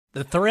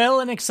The thrill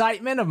and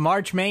excitement of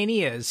March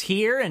Mania is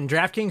here, and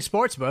DraftKings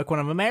Sportsbook, one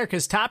of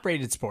America's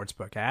top-rated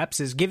sportsbook apps,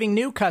 is giving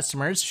new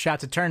customers a shot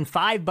to turn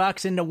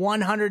 $5 into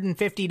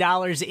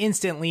 $150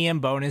 instantly in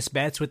bonus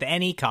bets with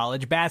any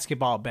college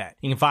basketball bet.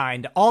 You can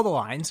find all the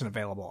lines and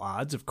available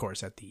odds, of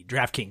course, at the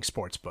DraftKings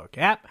Sportsbook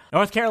app.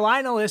 North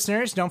Carolina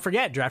listeners, don't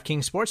forget,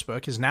 DraftKings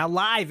Sportsbook is now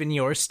live in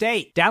your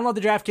state. Download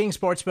the DraftKings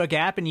Sportsbook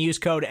app and use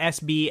code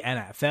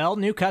SBNFL.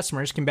 New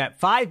customers can bet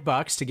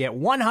 $5 to get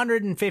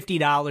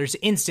 $150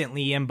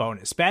 instantly in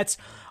bonus bets,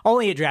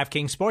 only at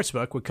DraftKings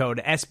Sportsbook with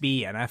code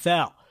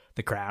SBNFL.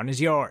 The crown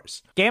is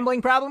yours.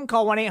 Gambling problem?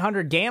 Call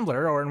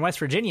 1-800-GAMBLER, or in West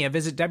Virginia,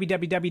 visit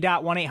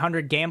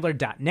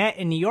www.1800gambler.net.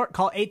 In New York,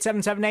 call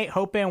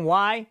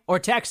 877-8-HOPE-NY or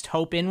text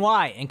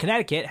HOPE-NY. In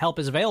Connecticut, help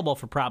is available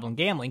for problem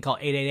gambling. Call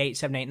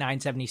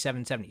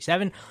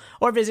 888-789-7777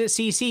 or visit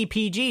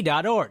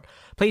ccpg.org.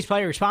 Please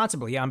play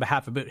responsibly on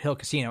behalf of Boot Hill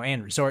Casino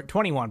and Resort.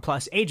 21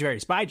 plus, age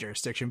varies by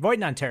jurisdiction. Void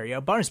in Ontario.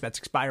 Bonus bets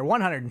expire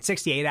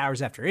 168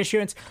 hours after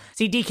issuance.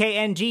 See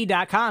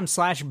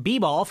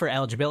dkng.com/bball for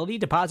eligibility,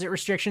 deposit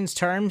restrictions,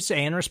 terms,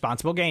 and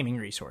responsible gaming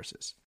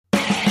resources.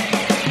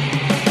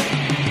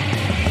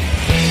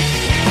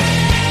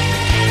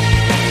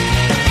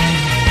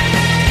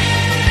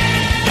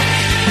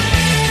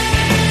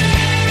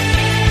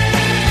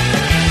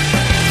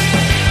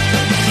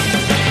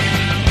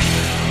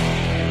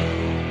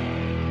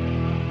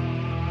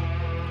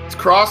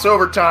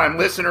 Crossover time,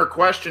 listener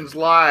questions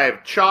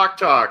live, Chalk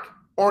Talk,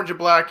 Orange and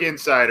Black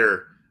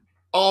Insider,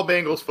 all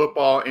Bengals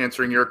football,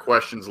 answering your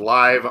questions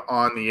live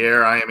on the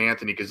air. I am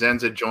Anthony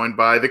Cosenza, joined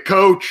by the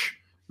coach,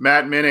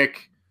 Matt Minnick.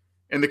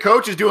 And the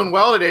coach is doing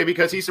well today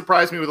because he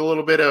surprised me with a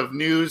little bit of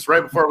news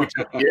right before we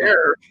took the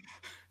air.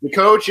 The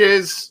coach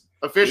is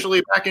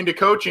officially back into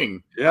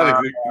coaching.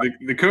 Yeah,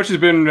 the coach has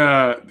been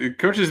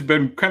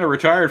kind of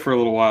retired for a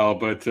little while,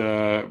 but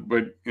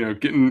you know,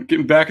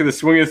 getting back in the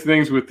swing of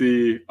things with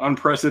the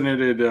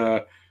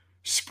unprecedented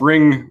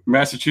spring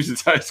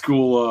Massachusetts high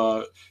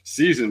school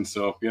season.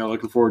 So yeah,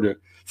 looking forward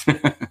to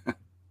it.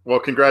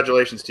 Well,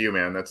 congratulations to you,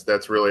 man.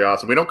 That's really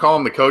awesome. We don't call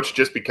him the coach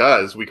just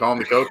because we call him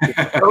the coach.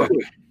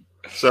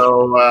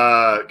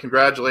 So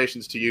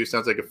congratulations to you.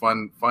 Sounds like a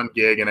fun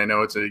gig, and I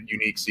know it's a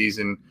unique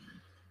season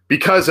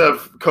because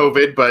of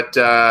COVID, but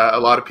a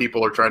lot of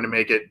people are trying to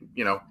make it,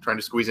 you know, trying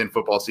to squeeze in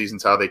football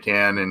seasons how they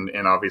can,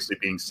 and obviously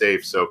being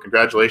safe. So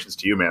congratulations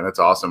to you, man. That's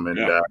awesome. And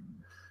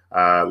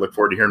look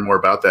forward to hearing more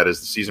about that as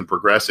the season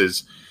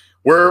progresses.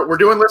 We're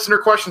doing listener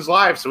questions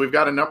live. So we've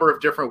got a number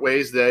of different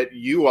ways that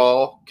you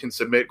all can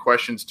submit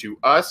questions to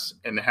us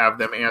and have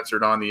them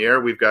answered on the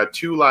air. We've got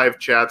 2 live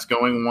chats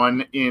going,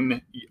 one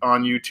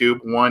on YouTube,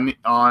 one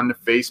on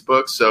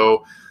Facebook.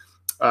 So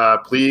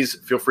please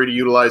feel free to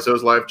utilize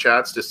those live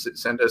chats to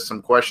send us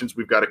some questions.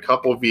 We've got a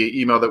couple via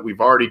email that we've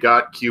already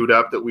got queued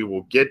up that we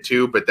will get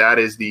to, but that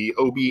is the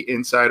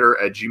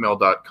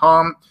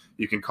obinsider@gmail.com.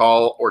 You can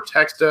call or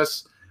text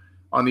us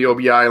on the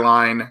OBI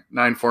line,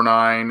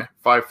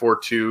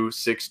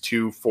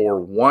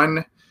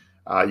 949-542-6241.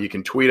 You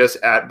can tweet us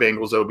at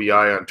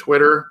BengalsOBI on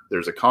Twitter.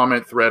 There's a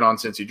comment thread on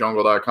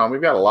CincyJungle.com.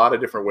 We've got a lot of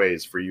different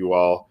ways for you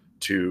all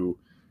to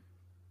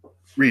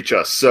reach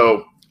us.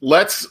 So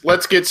Let's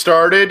get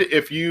started.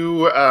 If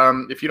you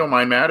don't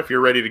mind, Matt, if you're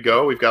ready to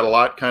go, we've got a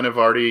lot kind of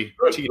already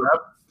teed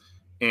up,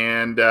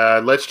 and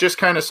let's just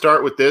kind of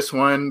start with this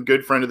one.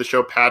 Good friend of the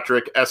show,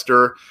 Patrick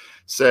Esther,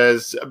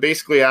 says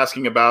basically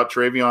asking about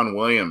Travion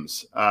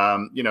Williams.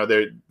 You know,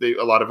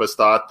 a lot of us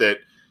thought that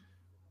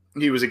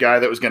he was a guy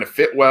that was going to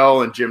fit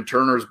well in Jim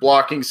Turner's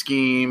blocking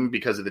scheme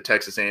because of the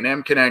Texas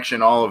A&M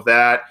connection, all of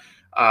that.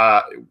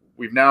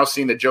 We've now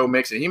seen that Joe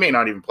Mixon, he may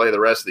not even play the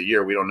rest of the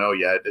year. We don't know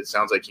yet. It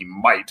sounds like he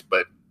might,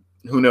 but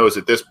who knows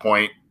at this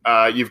point.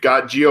 You've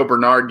got Gio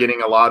Bernard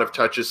getting a lot of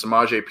touches,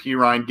 Samaje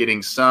Perine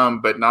getting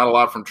some, but not a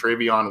lot from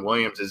Travion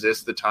Williams. Is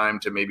this the time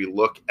to maybe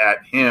look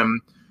at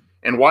him?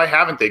 And why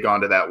haven't they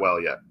gone to that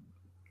well yet?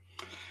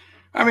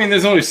 I mean,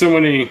 there's only so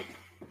many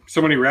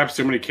reps,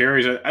 so many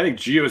carries. I think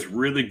Gio is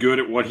really good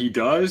at what he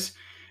does,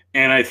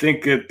 and I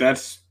think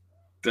that's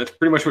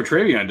pretty much what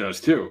Travion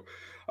does too.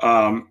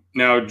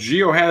 Now,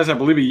 Gio has, I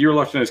believe, a year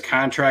left in his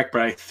contract,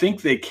 but I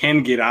think they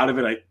can get out of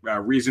it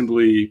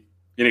reasonably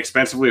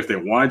inexpensively if they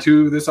wanted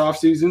to this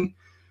offseason.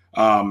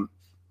 I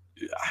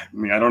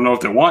mean, I don't know if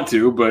they want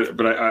to,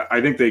 but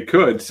I think they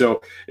could.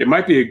 So it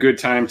might be a good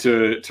time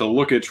to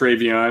look at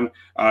Travion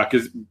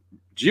because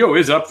Gio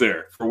is up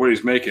there for what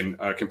he's making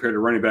compared to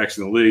running backs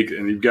in the league.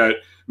 And you've got,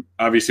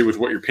 obviously, with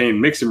what you're paying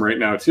Mixon right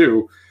now,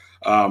 too.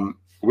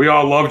 We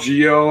all love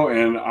Gio,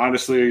 and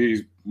honestly,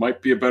 he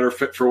might be a better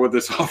fit for what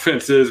this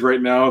offense is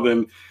right now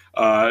than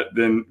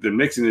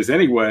Mixon is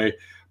anyway.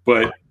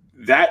 But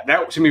that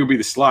to me would be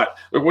the slot.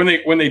 But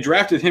when they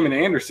drafted him and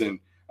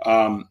Anderson,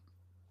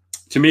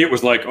 to me it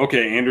was like,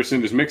 okay,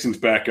 Anderson is Mixon's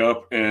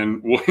backup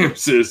and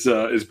Williams is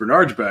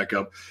Bernard's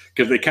backup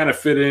because they kind of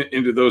fit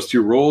into those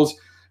two roles.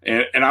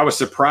 And I was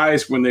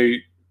surprised when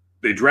they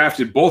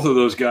drafted both of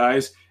those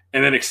guys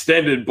and then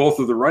extended both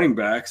of the running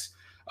backs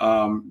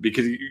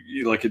because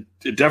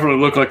it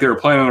definitely looked like they were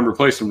planning on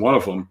replacing one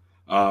of them.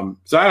 So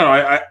I don't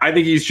know. I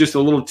think he's just a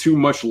little too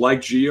much like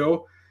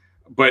Gio.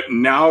 But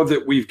now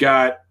that we've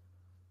got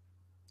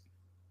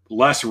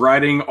less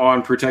riding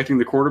on protecting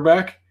the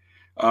quarterback,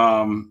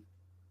 because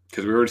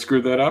we already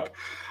screwed that up,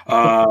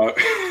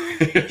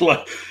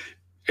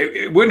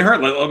 it wouldn't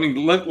hurt.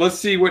 Let's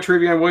see what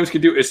Travion Williams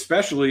can do,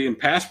 especially in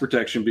pass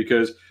protection,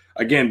 because,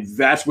 again,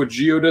 that's what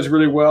Gio does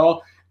really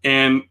well.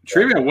 And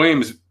Travion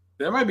Williams,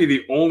 that might be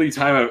the only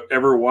time I've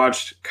ever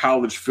watched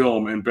college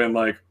film and been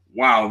like,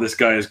 wow, this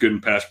guy is good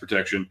in pass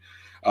protection.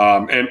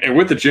 And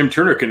with the Jim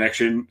Turner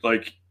connection,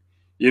 like,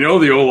 the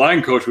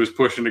O-line coach was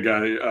pushing the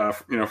guy,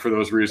 for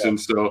those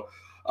reasons. So,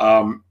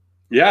 I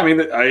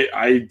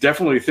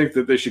definitely think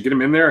that they should get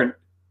him in there and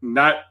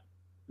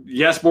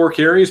more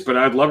carries, but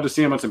I'd love to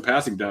see him on some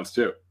passing downs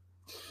too.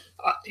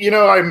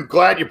 I'm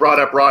glad you brought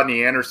up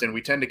Rodney Anderson.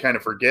 We tend to kind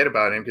of forget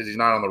about him because he's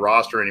not on the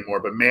roster anymore.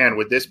 But man,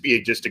 would this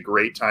be just a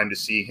great time to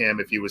see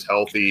him if he was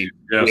healthy,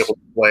 be able to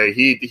play?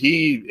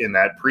 He in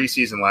that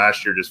preseason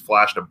last year just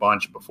flashed a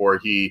bunch before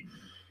he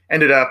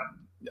ended up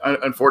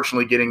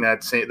unfortunately getting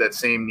that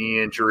same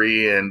knee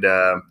injury. And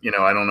I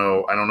don't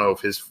know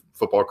if his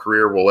football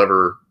career will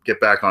ever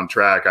get back on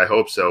track. I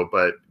hope so,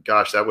 but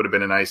gosh, that would have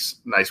been a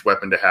nice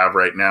weapon to have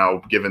right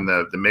now, given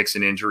the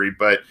Mixon injury.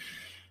 But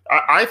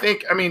I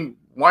think,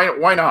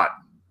 why not?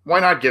 Why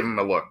not give him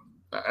a look,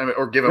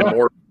 or give him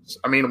more?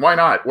 Why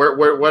not?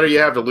 What do you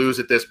have to lose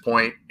at this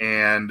point?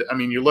 And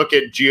you look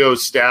at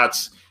Gio's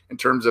stats in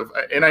terms of,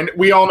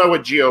 we all know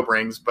what Gio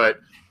brings, but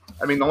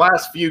the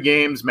last few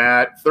games,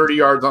 Matt, 30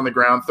 yards on the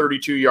ground,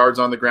 32 yards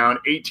on the ground,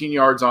 18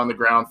 yards on the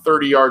ground,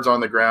 30 yards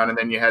on the ground, and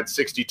then you had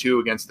 62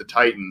 against the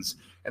Titans,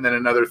 and then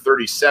another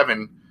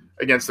 37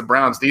 against the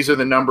Browns. These are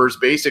the numbers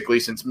basically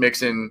since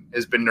Mixon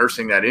has been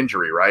nursing that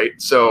injury, right?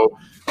 So,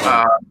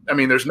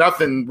 there's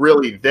nothing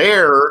really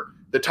there.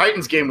 The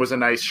Titans game was a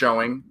nice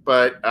showing,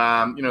 but,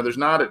 there's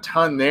not a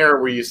ton there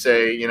where you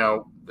say,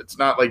 it's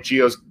not like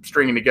Gio's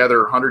stringing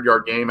together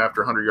 100-yard game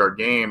after 100-yard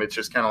game. It's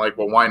just kind of like,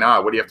 well, why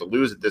not? What do you have to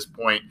lose at this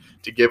point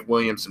to give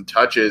Williams some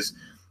touches?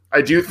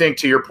 I do think,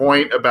 to your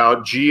point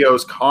about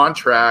Gio's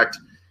contract,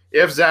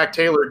 if Zach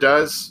Taylor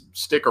does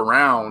stick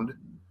around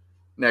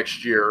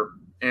next year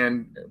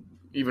and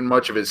even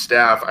much of his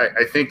staff,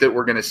 I think that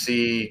we're going to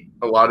see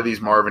a lot of these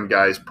Marvin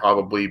guys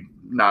probably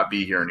not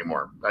be here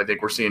anymore. I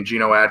think we're seeing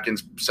Geno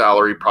Atkins'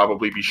 salary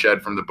probably be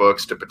shed from the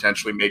books to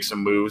potentially make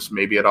some moves,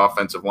 maybe at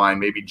offensive line,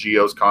 maybe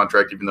Gio's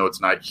contract, even though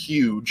it's not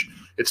huge,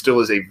 it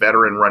still is a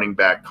veteran running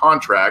back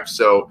contract.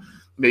 So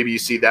maybe you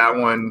see that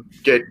one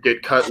get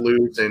cut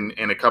loose and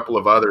a couple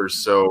of others.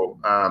 So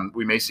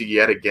we may see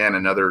yet again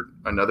another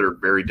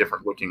very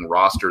different looking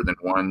roster than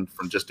one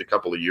from just a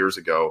couple of years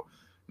ago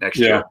next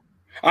year.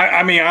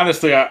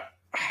 Honestly,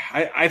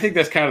 I think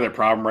that's kind of their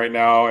problem right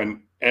now.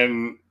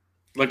 And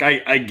like,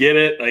 I get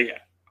it. Like,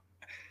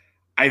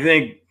 I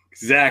think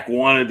Zach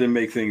wanted to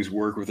make things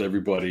work with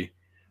everybody.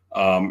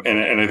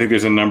 And I think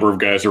there's a number of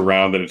guys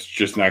around that it's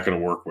just not going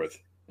to work with.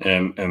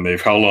 And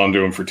they've held on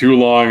to him for too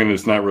long, and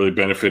it's not really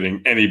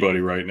benefiting anybody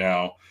right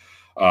now.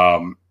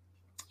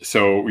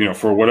 So,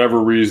 for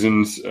whatever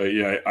reasons,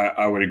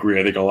 I would agree.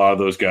 I think a lot of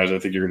those guys, I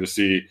think you're going to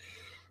see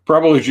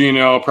probably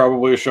Geno,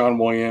 probably a Sean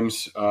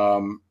Williams, a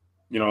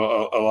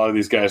lot of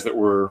these guys that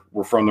were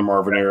from the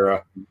Marvin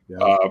era,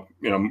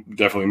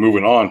 definitely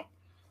moving on.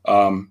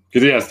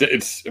 Because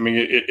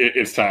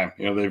it's time.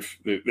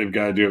 They've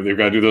got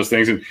to do those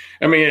things, and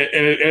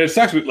it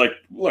sucks. With, like,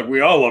 look, we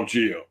all love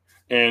Gio,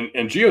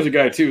 and Gio's a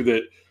guy too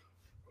that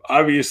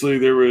obviously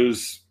there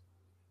was,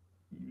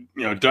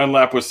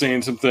 Dunlap was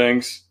saying some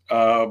things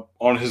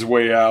on his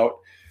way out,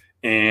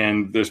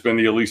 and there's been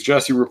the Elise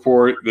Jesse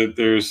report that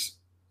there's,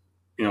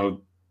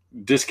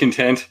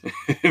 discontent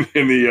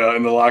in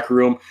the locker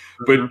room,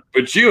 but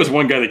Gio's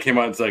one guy that came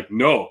out and it's like,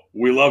 no,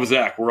 we love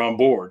Zach, we're on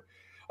board.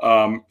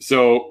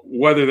 So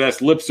whether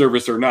that's lip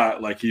service or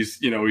not, like he's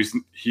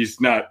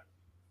not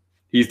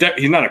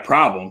a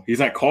problem. He's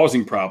not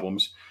causing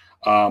problems.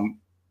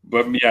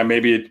 But yeah,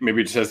 maybe it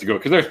just has to go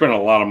because they're spending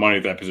a lot of money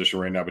at that position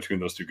right now between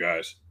those two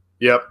guys.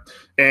 Yep.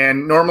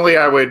 And normally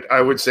I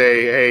would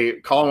say, hey,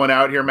 call one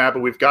out here, Matt,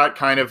 but we've got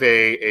kind of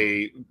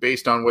a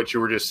based on what you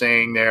were just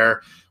saying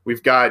there.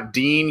 We've got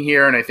Dean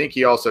here, and I think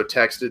he also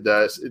texted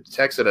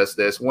us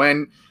this.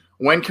 When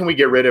can we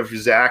get rid of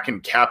Zach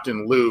and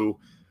Captain Lou?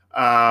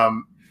 To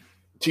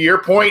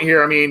your point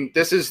here,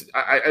 this is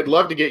I'd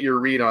love to get your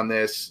read on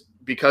this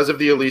because of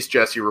the Elise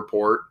Jesse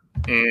report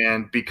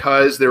and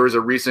because there was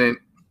a recent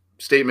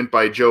statement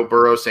by Joe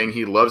Burrow saying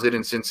he loves it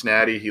in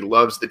Cincinnati, he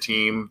loves the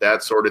team,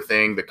 that sort of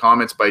thing. The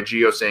comments by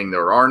Gio saying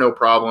there are no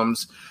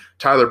problems.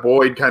 Tyler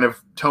Boyd kind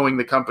of towing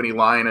the company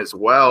line as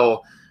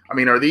well.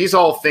 Are these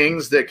all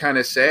things that kind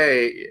of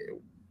say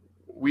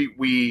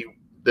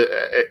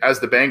as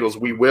the Bengals,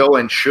 we will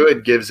and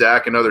should give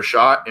Zach another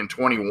shot in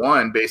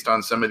 21 based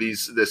on some of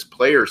this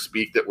player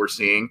speak that we're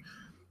seeing?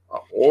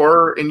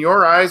 Or in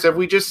your eyes, have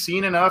we just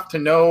seen enough to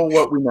know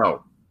what we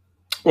know?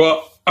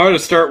 Well, I'm going to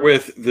start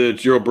with the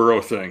Joe Burrow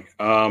thing.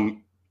 I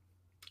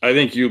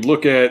think you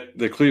look at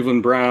the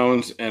Cleveland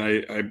Browns,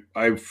 and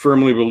I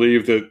firmly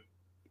believe that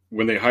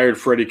when they hired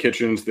Freddie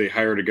Kitchens, they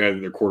hired a guy that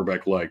their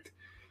quarterback liked.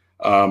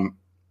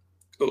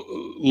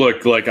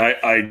 Look, like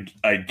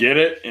I get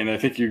it, and I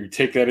think you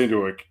take that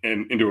into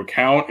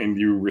account, and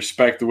you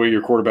respect the way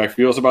your quarterback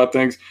feels about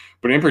things.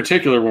 But in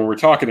particular, when we're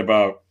talking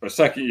about a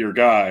second-year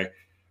guy,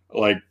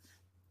 like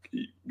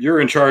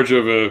you're in charge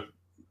of a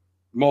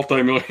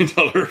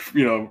multi-million-dollar,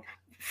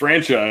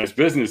 franchise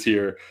business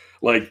here.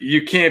 Like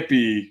you can't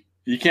be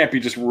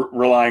just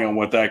relying on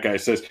what that guy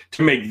says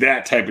to make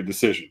that type of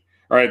decision.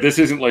 All right, this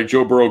isn't like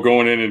Joe Burrow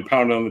going in and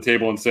pounding on the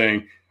table and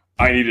saying,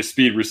 "I need a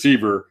speed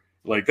receiver."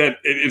 Like that,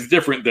 it's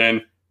different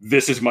than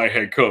this is my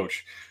head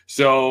coach.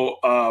 So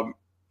I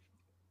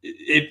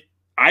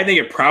think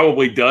it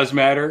probably does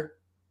matter.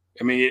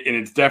 I mean, and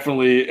it's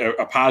definitely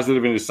a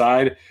positive in his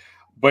side,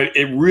 but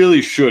it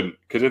really shouldn't,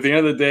 because at the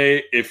end of the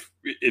day, if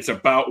it's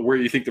about where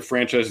you think the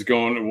franchise is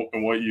going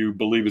and what you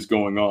believe is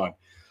going on.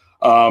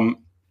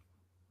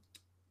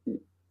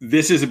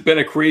 This has been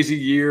a crazy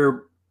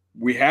year.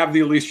 We have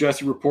the Elise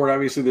Jesse report.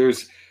 Obviously,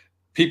 there's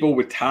people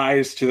with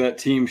ties to that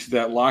team, to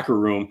that locker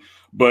room,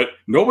 but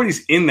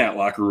nobody's in that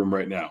locker room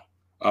right now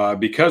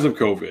because of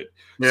COVID.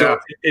 Yeah. So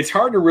it's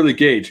hard to really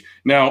gauge.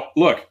 Now,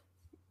 look,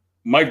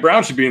 Mike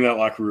Brown should be in that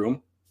locker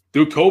room.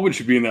 Duke Tobin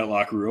should be in that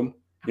locker room.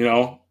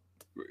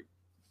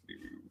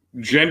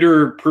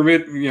 Gender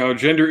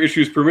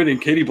issues permitting,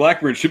 Katie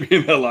Blackburn should be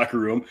in that locker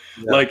room.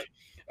 Yeah.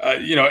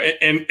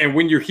 And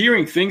when you're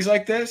hearing things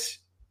like this,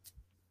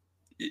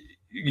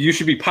 you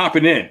should be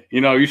popping in.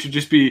 You should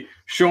just be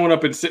showing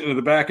up and sitting in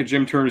the back of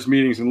Jim Turner's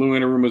meetings and Lou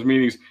Anarumo's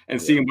meetings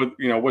and seeing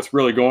what's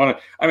really going on.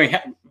 I mean,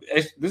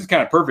 this is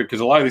kind of perfect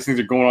because a lot of these things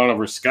are going on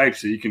over Skype,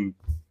 so you can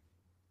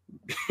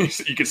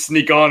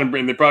sneak on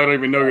and they probably don't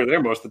even know you're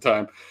there most of the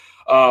time.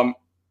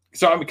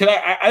 So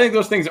I think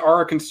those things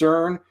are a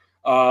concern,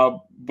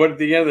 but at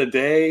the end of the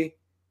day,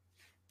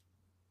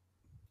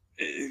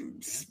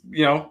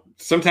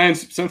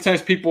 sometimes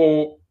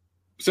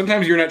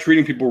you're not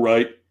treating people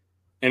right,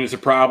 and it's a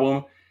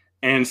problem.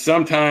 And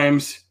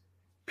sometimes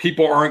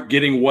people aren't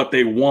getting what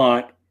they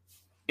want,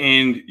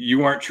 and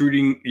you aren't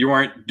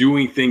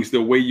doing things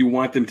the way you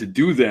want them to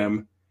do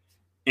them,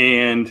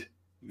 and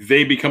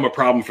they become a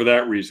problem for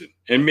that reason.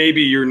 And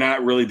maybe you're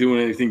not really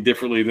doing anything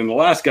differently than the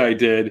last guy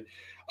did,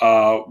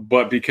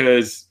 but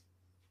because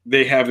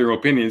they have their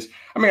opinions.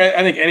 I mean,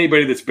 I think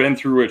anybody that's been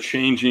through a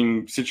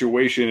changing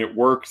situation at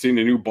work, seeing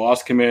a new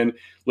boss come in,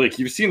 like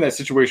you've seen that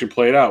situation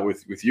played out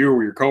with you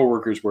or your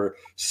coworkers where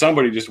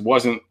somebody just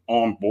wasn't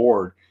on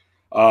board.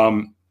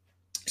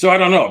 So I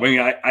don't know. I mean,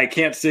 I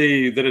can't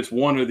say that it's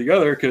one or the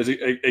other because,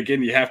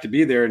 again, you have to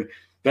be there. And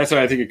that's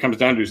what I think it comes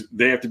down to is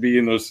they have to be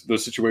in those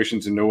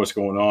situations and know what's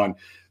going on.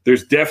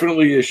 There's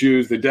definitely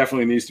issues. There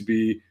definitely needs to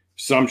be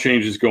some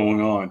changes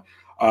going on.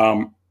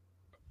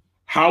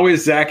 How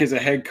is Zach as a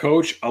head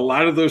coach? A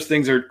lot of those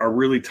things are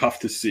really tough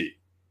to see.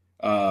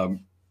 But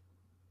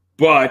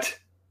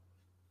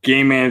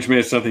game management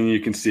is something you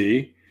can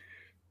see.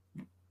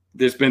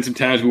 There's been some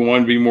times we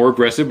want to be more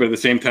aggressive, but at the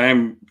same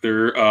time,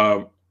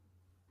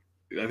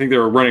 I think they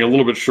were running a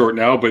little bit short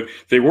now, but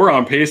they were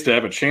on pace to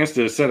have a chance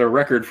to set a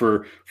record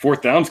for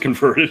fourth downs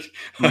converted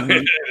in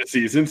the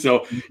season.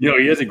 So, he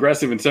is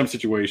aggressive in some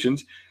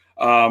situations.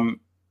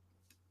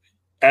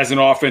 As an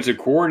offensive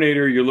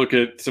coordinator, you look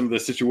at some of the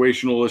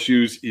situational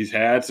issues he's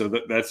had. So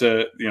that's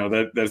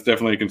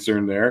definitely a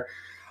concern there.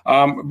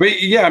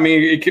 But yeah, I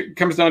mean, it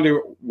comes down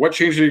to what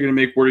changes are you going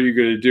to make? What are you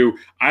going to do?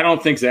 I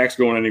don't think Zach's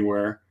going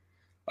anywhere.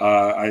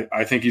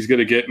 I think he's going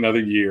to get another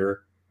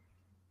year.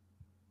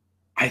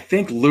 I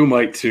think Lou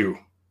might too.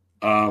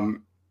 I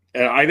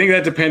think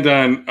that depends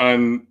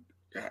on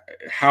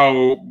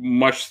how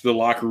much the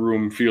locker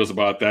room feels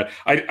about that.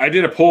 I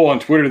did a poll on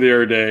Twitter the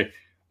other day,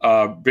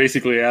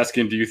 basically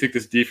asking, do you think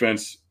this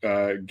defense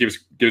gives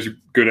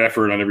good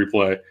effort on every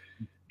play?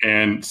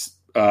 And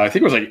I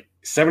think it was like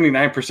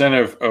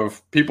 79%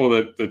 of people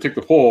that took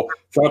the poll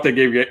thought they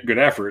gave good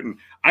effort. And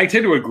I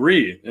tend to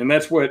agree. And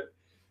that's what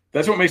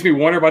makes me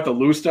wonder about the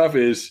Lou stuff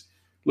is,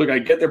 look, I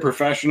get they're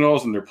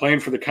professionals and they're playing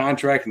for the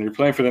contract and they're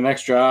playing for the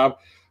next job,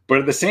 but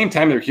at the same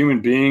time, they're human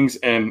beings.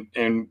 And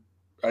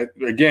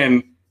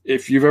again,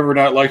 if you've ever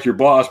not liked your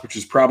boss, which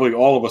is probably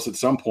all of us at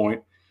some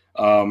point,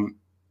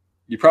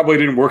 you probably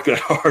didn't work that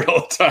hard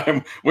all the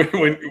time when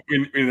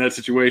in that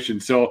situation.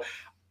 So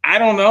I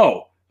don't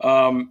know.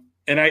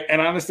 And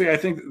honestly, I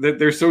think that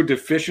they're so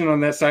deficient on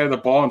that side of the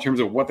ball in terms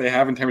of what they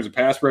have in terms of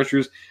pass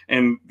rushers,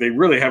 and they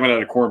really haven't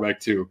had a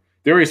cornerback too.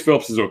 Darius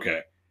Phillips is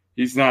okay.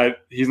 He's not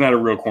a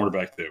real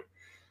cornerback too,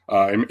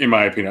 in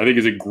my opinion. I think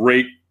he's a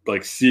great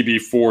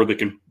CB4 that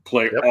can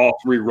play all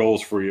three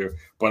roles for you,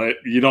 but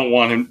you don't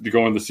want him to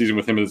go in the season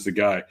with him as the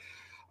guy.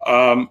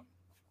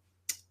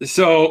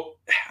 So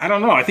I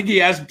don't know. I think he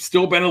has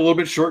still been a little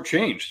bit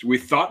shortchanged. We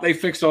thought they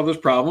fixed all those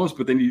problems,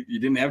 but then you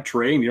didn't have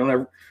Trey and you don't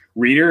have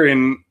Reader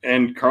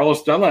and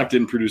Carlos Dunlap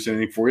didn't produce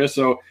anything for you.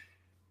 So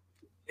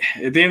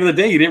at the end of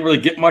the day, you didn't really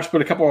get much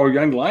but a couple of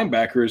young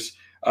linebackers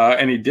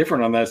any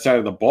different on that side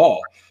of the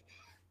ball.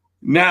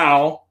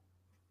 Now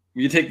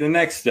you take the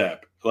next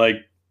step.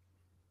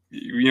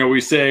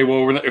 We say,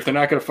 well, if they're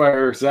not going to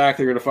fire Zach,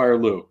 they're going to fire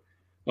Lou.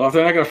 Well, if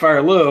they're not going to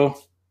fire Lou,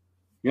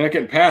 you're not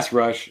getting pass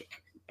rush.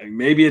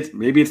 Maybe it's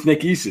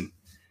Nick Eason.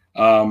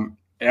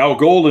 Al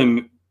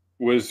Golden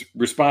was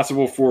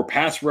responsible for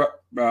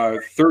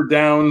third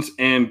downs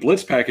and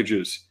blitz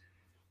packages.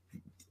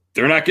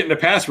 They're not getting a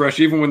pass rush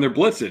even when they're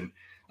blitzing.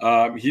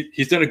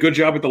 He's done a good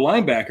job with the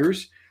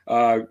linebackers.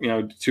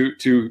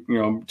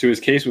 To his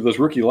case with those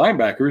rookie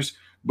linebackers,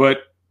 but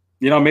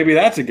maybe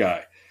that's a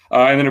guy.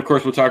 And then of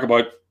course we'll talk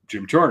about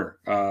Jim Turner.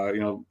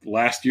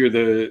 Last year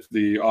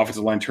the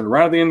offensive line turned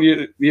around at the end of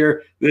the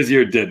year. This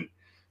year it didn't.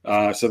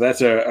 So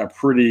that's a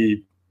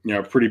pretty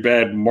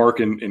bad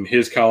mark in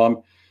his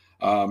column.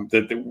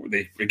 That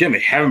they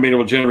haven't been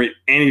able to generate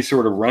any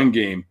sort of run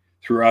game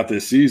throughout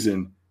this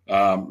season.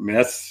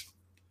 That's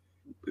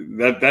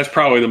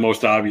probably the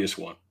most obvious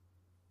one.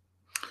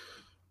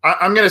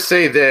 I'm going to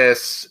say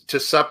this to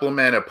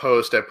supplement a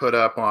post I put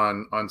up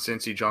on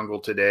Cincy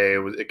Jungle today.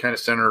 It kind of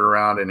centered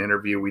around an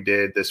interview we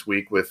did this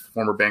week with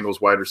former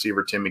Bengals wide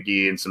receiver Tim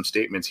McGee and some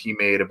statements he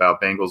made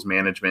about Bengals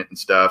management and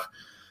stuff.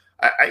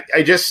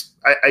 I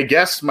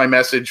guess my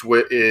message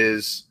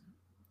is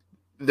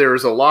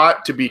there's a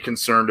lot to be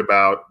concerned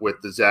about with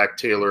the Zach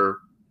Taylor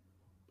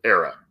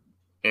era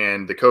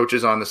and the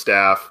coaches on the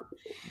staff.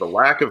 The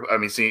lack of,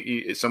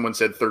 someone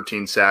said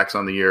 13 sacks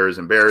on the year is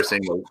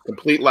embarrassing. The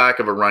complete lack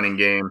of a running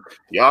game,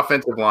 the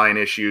offensive line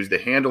issues, the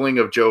handling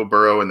of Joe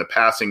Burrow and the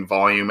passing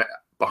volume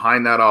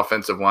behind that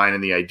offensive line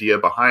and the idea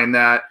behind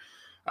that.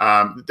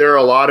 There are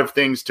a lot of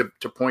things to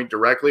point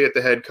directly at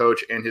the head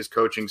coach and his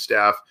coaching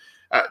staff,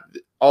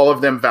 all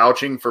of them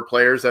vouching for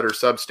players that are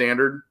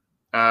substandard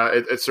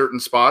at certain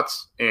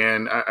spots.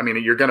 And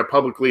you're going to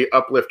publicly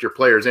uplift your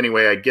players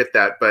anyway. I get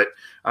that, but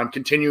I'm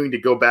continuing to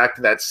go back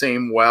to that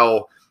same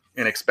well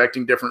and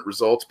expecting different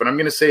results. But I'm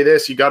going to say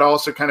this, you got to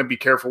also kind of be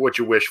careful what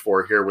you wish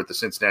for here with the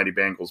Cincinnati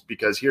Bengals,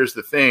 because here's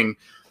the thing.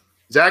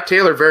 Zach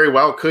Taylor very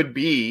well could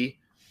be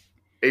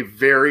a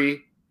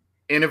very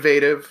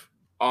innovative,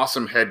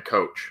 awesome head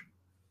coach.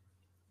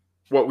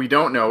 What we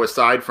don't know,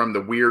 aside from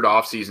the weird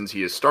off seasons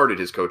he has started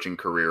his coaching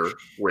career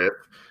with,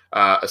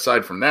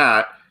 aside from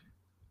that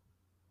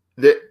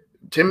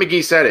Tim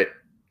McGee said it,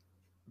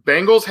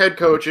 Bengals head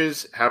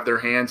coaches have their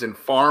hands in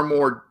far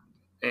more,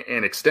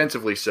 and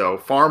extensively so,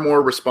 far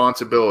more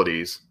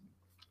responsibilities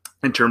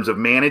in terms of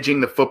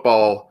managing the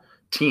football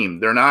team.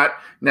 They're not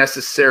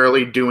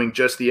necessarily doing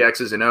just the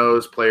X's and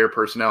O's, player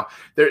personnel.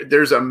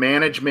 There's a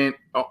management,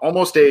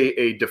 almost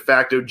a de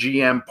facto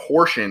GM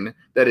portion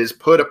that is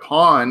put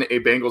upon a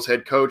Bengals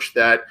head coach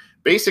that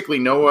basically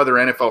no other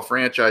NFL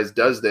franchise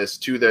does this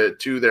to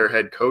their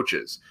head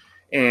coaches.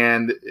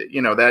 And,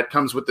 that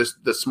comes with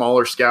the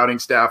smaller scouting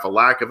staff, a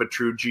lack of a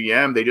true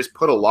GM. They just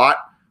put a lot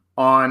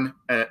on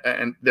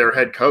and their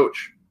head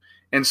coach.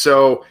 And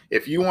so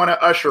if you want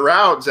to usher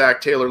out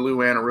Zach Taylor, Lou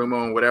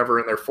Anarumo, and whatever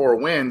in their 4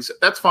 wins,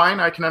 that's fine.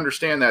 I can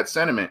understand that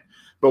sentiment.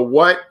 But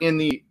what in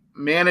the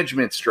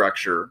management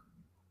structure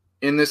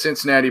in the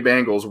Cincinnati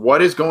Bengals,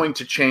 what is going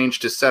to change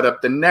to set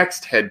up the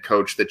next head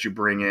coach that you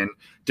bring in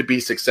to be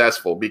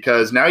successful?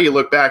 Because now you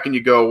look back and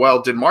you go,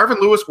 well, did Marvin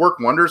Lewis work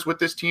wonders with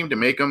this team to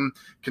make them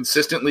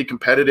consistently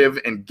competitive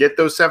and get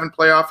those 7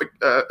 playoff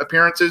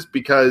appearances?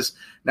 Because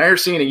now you're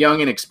seeing a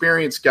young and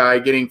experienced guy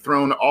getting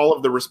thrown all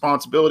of the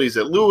responsibilities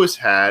that Lewis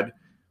had,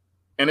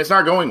 and it's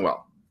not going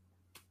well.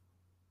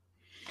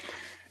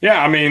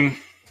 Yeah,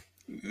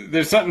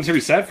 there's something to be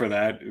said for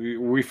that.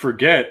 We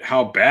forget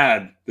how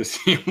bad this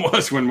team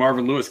was when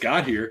Marvin Lewis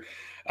got here.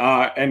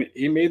 And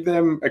he made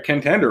them a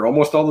contender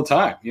almost all the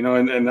time,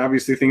 and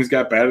obviously things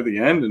got bad at the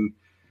end. And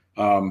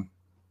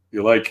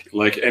you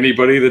like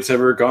anybody that's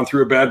ever gone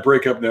through a bad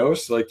breakup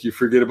knows, like you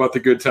forget about the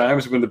good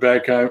times when the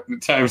bad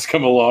times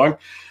come along.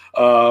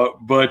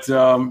 There's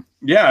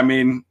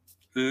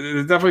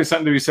definitely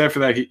something to be said for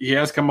that. He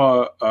has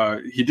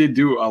he did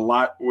do a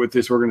lot with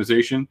this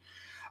organization.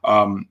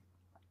 I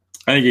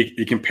think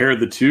he compared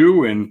the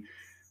two, and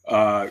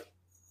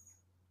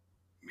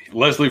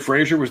Leslie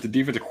Frazier was the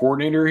defensive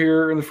coordinator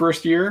here in the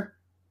first year,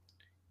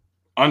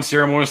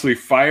 unceremoniously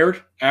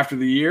fired after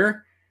the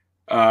year.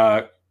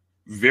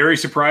 Very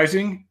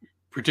surprising,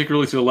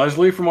 particularly to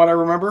Leslie, from what I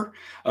remember.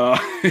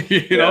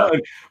 Know,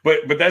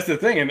 but that's the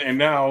thing. And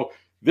now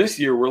this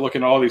year we're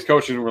looking at all these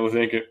coaches and we're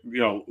thinking,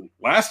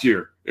 last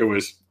year it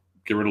was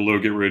get rid of Lou,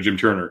 get rid of Jim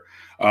Turner.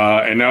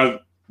 And now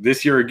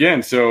this year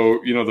again. So,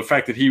 the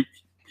fact that he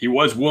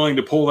was willing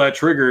to pull that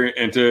trigger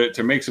and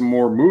to make some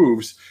more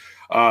moves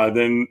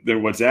than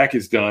what Zach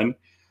has done.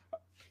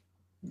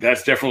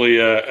 That's definitely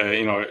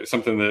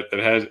something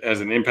that has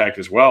an impact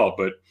as well.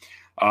 But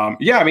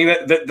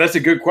that's a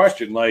good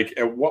question. Like,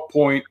 at what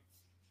point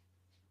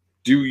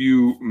do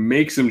you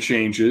make some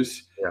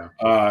changes?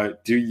 Yeah.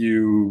 Do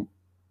you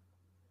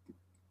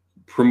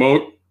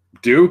promote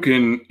Duke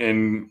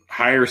and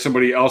hire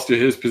somebody else to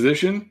his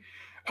position?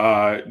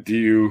 Do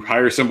you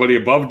hire somebody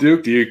above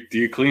Duke? Do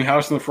you clean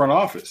house in the front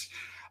office?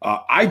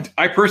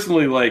 I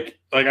personally like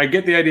I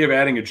get the idea of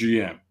adding a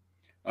GM.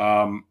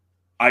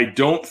 I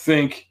don't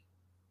think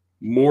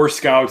more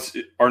scouts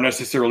are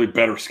necessarily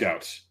better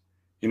scouts.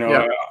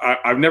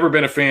 I've never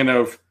been a fan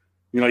of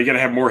you got to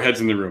have more heads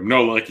in the room.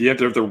 No, like you have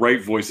to have the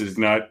right voices,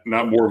 not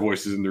more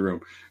voices in the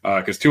room,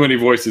 because too many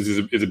voices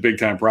is a big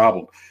time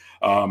problem.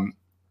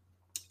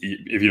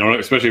 If you don't,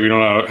 especially if you don't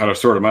know how to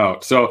sort them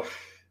out. So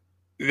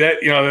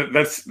that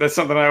that's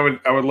something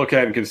I would look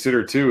at and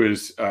consider too.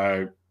 Is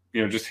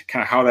just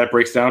kind of how that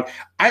breaks down.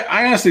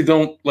 I honestly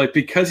don't like,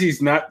 because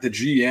he's not the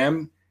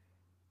GM.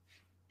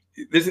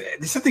 There's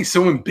something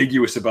so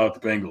ambiguous about the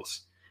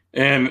Bengals,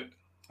 and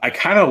I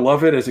kind of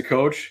love it as a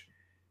coach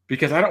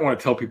because I don't want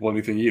to tell people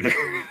anything either.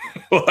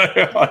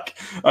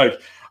 I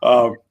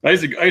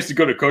used to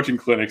go to coaching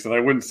clinics and I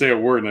wouldn't say a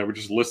word and I would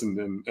just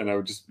listen and I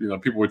would just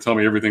people would tell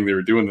me everything they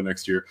were doing the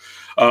next year.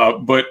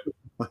 But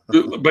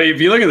if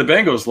you look at the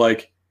Bengals,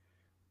 like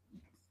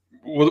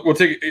we'll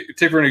take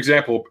for an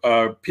example.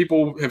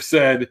 People have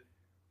said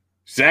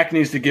Zach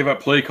needs to give up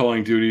play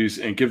calling duties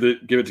and give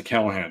it to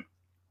Callahan.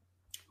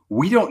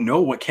 We don't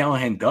know what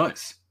Callahan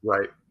does.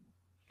 Right.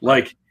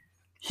 Like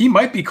he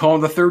might be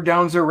calling the third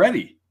downs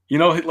already.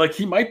 Like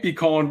he might be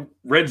calling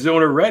red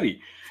zone already.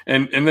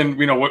 And then,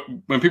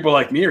 when people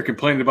like me are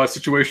complaining about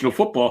situational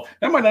football,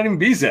 that might not even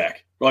be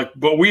Zach. Like,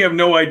 but we have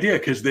no idea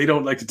because they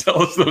don't like to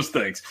tell us those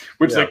things,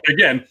 which like,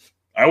 again,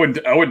 I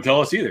wouldn't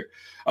tell us either.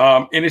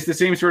 And it's the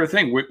same sort of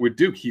thing with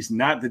Duke. He's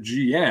not the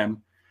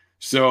GM.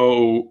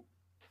 So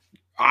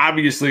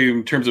obviously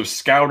in terms of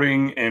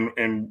scouting and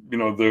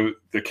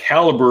the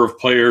caliber of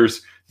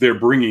players they're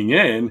bringing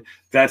in,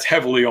 that's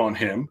heavily on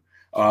him.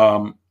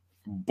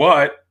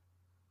 But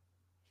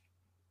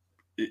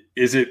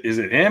is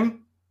it him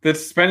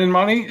that's spending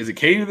money? Is it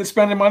Katie that's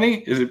spending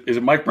money? Is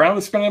it Mike Brown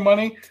that's spending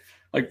money?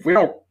 Like we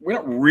don't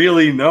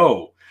really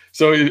know.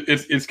 So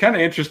it's kind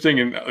of interesting,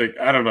 and like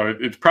I don't know,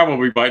 it's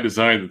probably by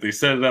design that they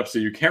set it up so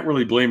you can't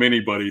really blame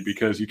anybody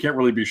because you can't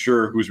really be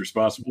sure who's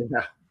responsible.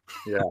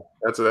 Yeah,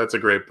 that's a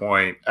great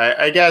point.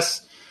 I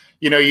guess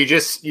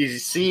you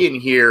see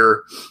and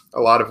hear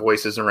a lot of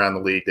voices around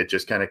the league that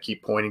just kind of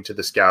keep pointing to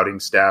the scouting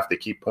staff. They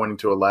keep pointing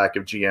to a lack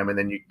of GM, and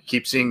then you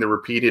keep seeing the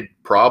repeated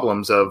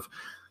problems of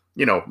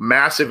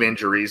massive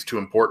injuries to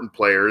important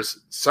players.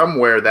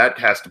 Somewhere that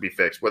has to be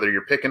fixed, whether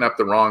you're picking up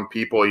the wrong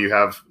people, you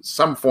have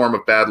some form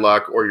of bad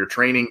luck, or your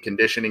training,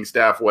 conditioning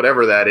staff,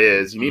 whatever that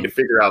is, you need to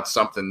figure out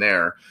something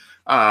there.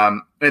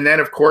 And then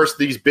of course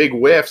these big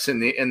whiffs in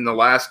the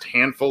last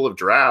handful of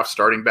drafts,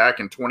 starting back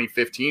in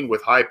 2015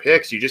 with high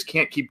picks, you just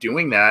can't keep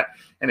doing that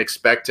and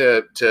expect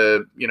to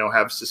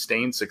have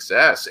sustained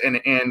success.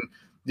 And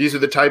these are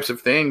the types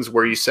of things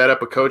where you set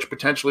up a coach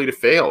potentially to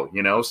fail,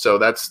 so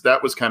that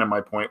was kind of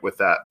my point with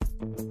that.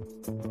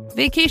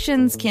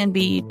 Vacations can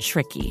be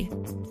tricky.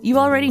 You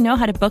already know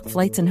how to book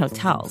flights and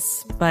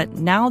hotels, but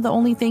now the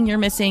only thing you're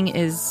missing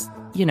is,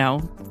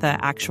 the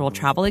actual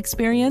travel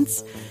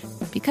experience.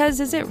 Because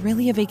is it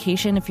really a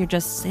vacation if you're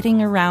just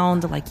sitting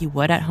around like you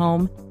would at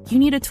home? You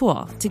need a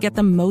tool to get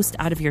the most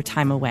out of your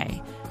time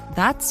away.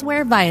 That's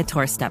where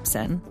Viator steps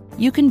in.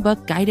 You can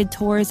book guided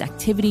tours,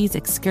 activities,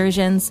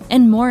 excursions,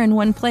 and more in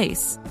one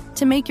place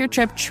to make your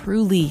trip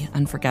truly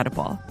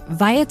unforgettable.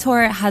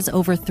 Viator has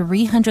over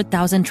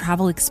 300,000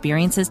 travel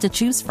experiences to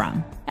choose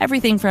from.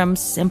 Everything from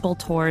simple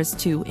tours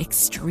to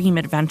extreme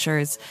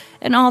adventures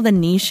and all the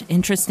niche,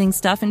 interesting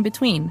stuff in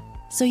between.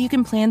 So you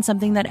can plan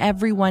something that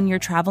everyone you're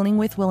traveling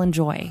with will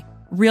enjoy.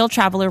 Real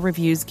traveler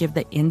reviews give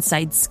the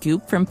inside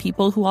scoop from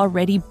people who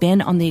already been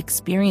on the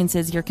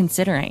experiences you're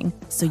considering,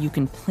 so you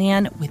can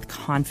plan with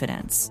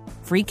confidence.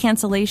 Free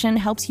cancellation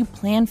helps you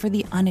plan for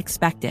the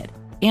unexpected.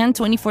 And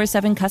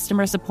 24/7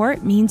 customer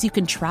support means you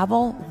can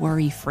travel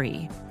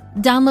worry-free.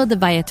 Download the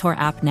Viator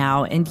app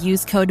now and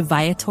use code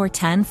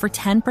Viator10 for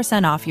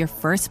 10% off your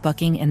first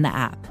booking in the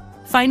app.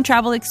 Find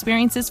travel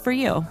experiences for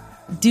you.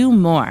 Do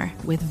more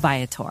with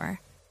Viator.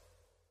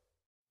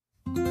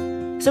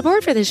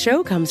 Support for this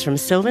show comes from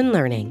Sylvan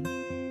Learning.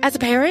 As a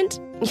parent,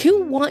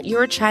 you want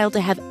your child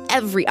to have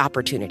every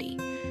opportunity,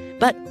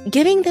 but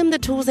giving them the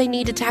tools they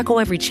need to tackle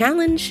every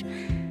challenge,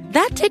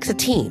 that takes a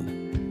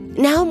team.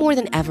 Now more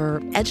than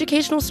ever,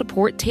 educational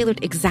support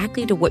tailored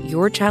exactly to what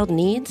your child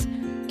needs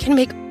can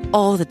make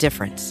all the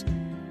difference.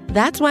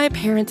 That's why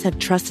parents have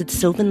trusted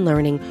Sylvan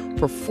Learning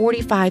for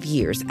 45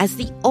 years as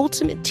the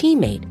ultimate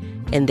teammate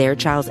in their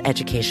child's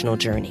educational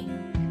journey,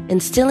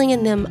 instilling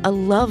in them a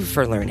love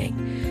for learning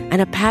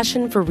and a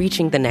passion for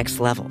reaching the next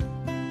level.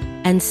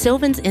 And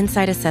Sylvan's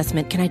Insight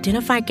Assessment can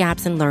identify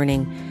gaps in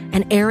learning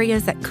and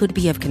areas that could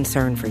be of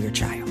concern for your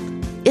child.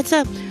 It's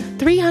a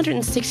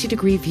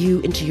 360-degree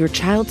view into your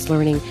child's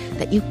learning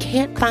that you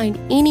can't find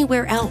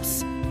anywhere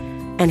else,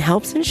 and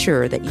helps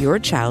ensure that your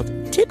child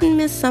didn't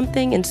miss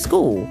something in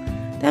school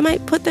that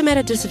might put them at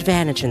a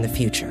disadvantage in the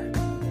future.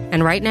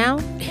 And right now,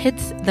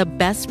 it's the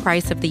best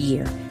price of the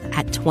year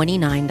at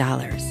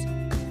 $29.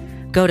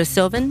 Go to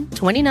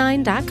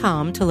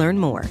sylvan29.com to learn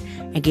more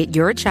and get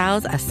your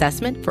child's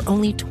assessment for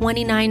only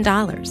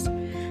 $29.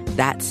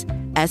 That's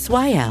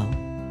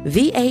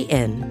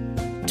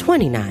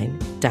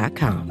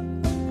SYLVAN29.com.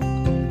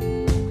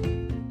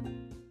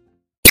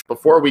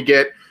 Before we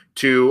get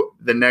to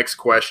the next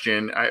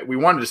question, we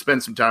wanted to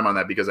spend some time on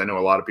that because I know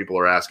a lot of people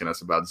are asking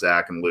us about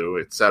Zach and Lou,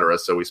 et cetera.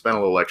 So we spent a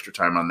little extra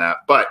time on that.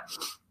 But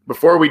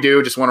before we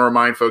do, just want to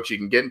remind folks you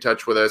can get in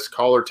touch with us.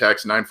 Call or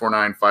text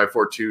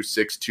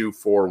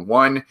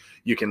 949-542-6241.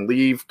 You can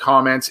leave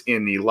comments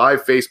in the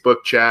live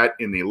Facebook chat,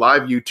 in the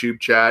live YouTube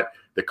chat,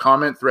 the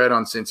comment thread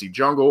on Cincy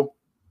Jungle.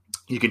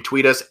 You can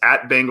tweet us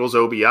at Bengals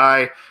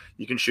OBI.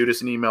 You can shoot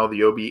us an email,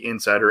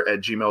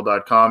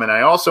 theobinsider@gmail.com. And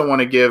I also want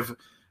to give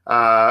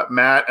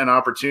Matt an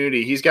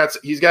opportunity. He's got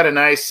a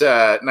nice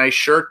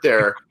shirt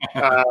there.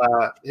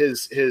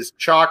 His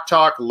Chalk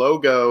Talk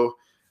logo.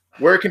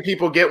 Where can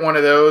people get one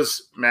of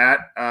those, Matt?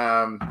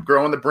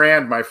 Growing the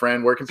brand, my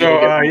friend. Where can people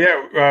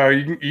get one?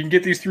 You can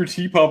get these through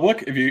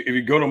TeePublic. If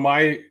you go to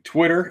my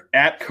Twitter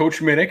at Coach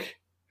Minnick,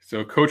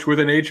 so Coach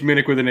with an H,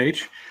 Minnick with an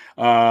H.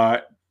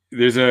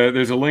 There's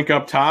a link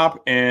up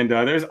top, and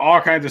there's all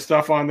kinds of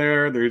stuff on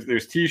there.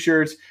 There's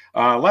T-shirts.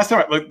 Last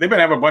time they've been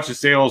having a bunch of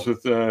sales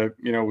with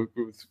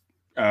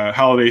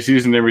holiday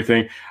season and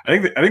everything. I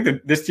think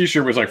that this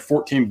T-shirt was like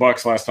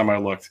 $14 last time I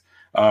looked,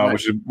 nice.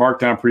 Which is marked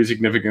down pretty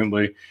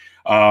significantly.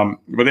 But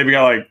they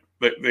got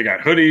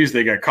hoodies,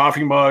 they got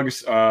coffee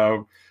mugs,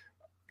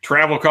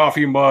 travel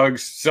coffee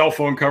mugs, cell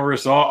phone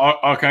covers,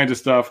 all kinds of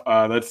stuff.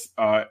 That's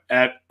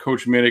at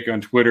Coach Minnick on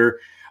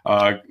Twitter.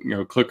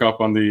 Click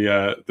up on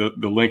the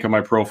link on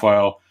my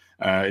profile,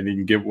 and you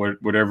can get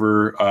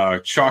whatever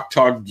Chalk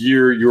Talk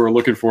gear you are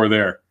looking for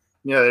there.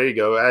 Yeah, there you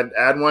go.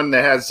 Add one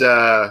that has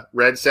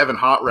Red 7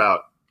 Hot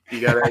Route.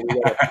 You gotta do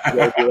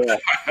that.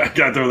 I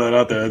gotta throw that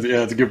out there. Yeah,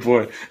 that's a good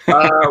point. Where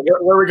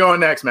are we going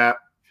next, Matt?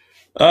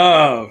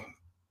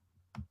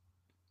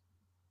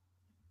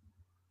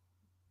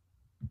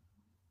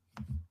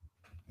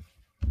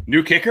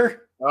 New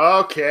kicker.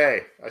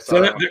 Okay.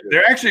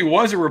 There actually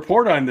was a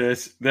report on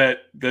this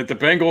that the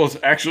Bengals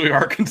actually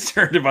are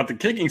concerned about the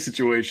kicking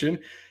situation.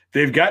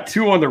 They've got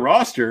 2 on the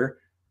roster.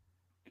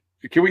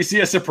 Can we see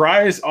a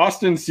surprise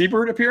Austin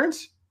Seibert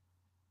appearance?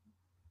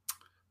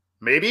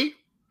 Maybe.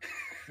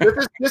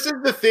 This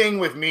is the thing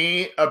with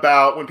me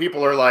about when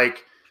people are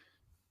like,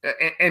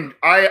 and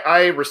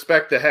I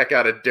respect the heck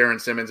out of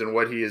Darren Simmons and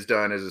what he has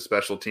done as a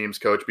special teams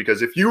coach,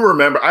 because if you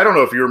remember, I don't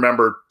know if you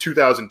remember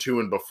 2002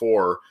 and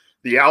before,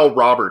 the Al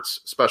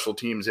Roberts special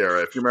teams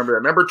era. If you remember that,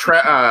 remember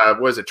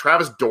was it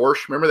Travis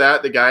Dorsch? Remember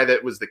that, the guy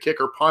that was the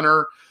kicker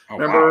punter?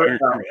 Remember, wow, I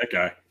remember that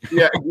guy?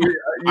 Yeah,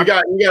 you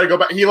got to go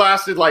back. He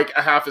lasted like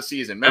a half a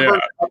season.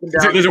 Remember?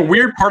 Yeah. There's a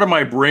weird part of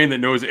my brain that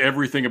knows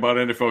everything about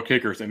NFL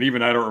kickers, and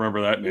even I don't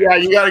remember that name. Yeah,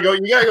 you got to go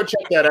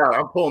check that out.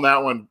 I'm pulling that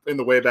one in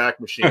the Wayback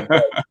Machine.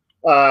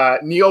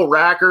 Neil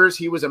Rackers,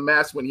 he was a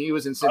mess when he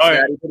was in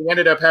Cincinnati, but he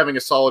ended up having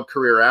a solid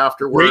career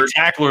afterwards. Great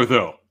tackler,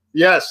 though.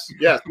 Yes,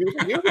 he was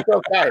a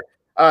tough guy.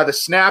 The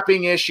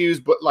snapping issues,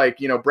 but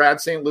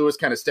Brad St. Louis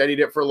kind of steadied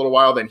it for a little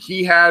while. Then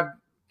he had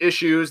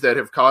issues that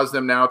have caused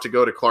them now to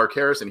go to Clark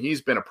Harris, and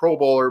he's been a Pro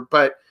Bowler.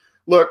 But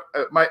look,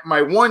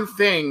 my one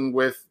thing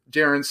with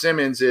Darren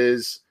Simmons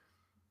is,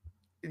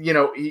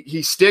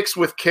 he sticks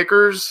with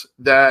kickers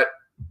that,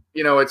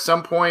 at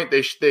some point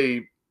they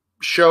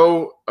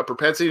show a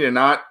propensity to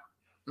not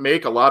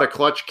make a lot of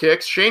clutch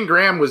kicks. Shane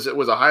Graham was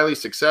a highly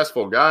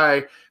successful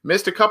guy,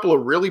 missed a couple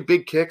of really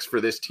big kicks for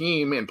this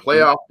team in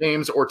playoff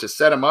games or to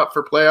set him up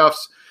for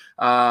playoffs.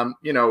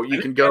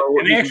 You can go.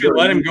 And they actually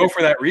let him go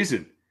for that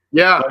reason.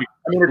 Yeah.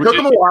 It took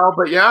him a while,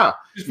 but yeah.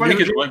 It's funny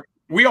because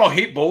we all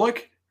hate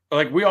Bullock.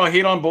 We all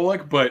hate on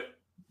Bullock, but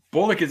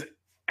Bullock is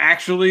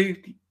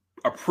actually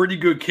a pretty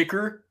good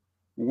kicker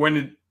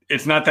when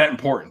it's not that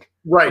important.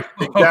 Right.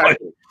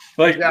 Exactly.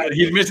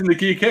 He's missing the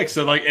key kicks.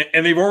 So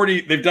and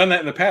they've done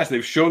that in the past.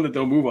 They've shown that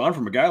they'll move on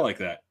from a guy like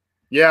that.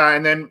 Yeah,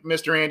 and then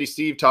Mr. Andy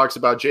Steve talks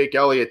about Jake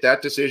Elliott.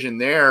 That decision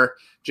there,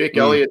 Jake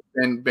Elliott's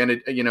been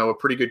a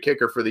pretty good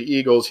kicker for the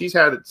Eagles. He's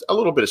had a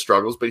little bit of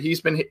struggles, but he's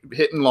been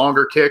hitting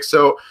longer kicks.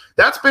 So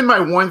that's been my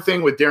one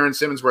thing with Darren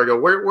Simmons, where I go,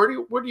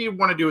 what do you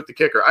want to do with the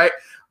kicker?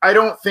 I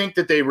don't think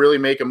that they really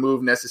make a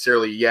move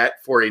necessarily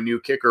yet for a new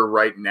kicker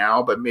right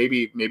now, but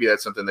maybe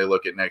that's something they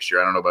look at next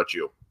year. I don't know about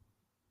you.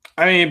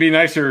 I mean, it'd be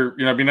nice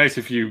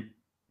if you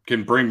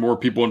can bring more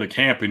people into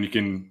camp and you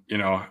can,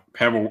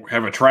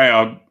 have a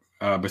tryout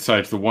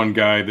besides the one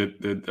guy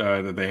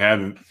that they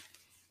had.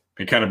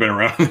 He kind of been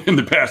around in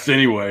the past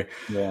anyway.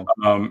 Yeah.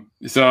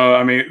 So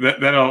I mean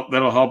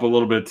that'll help a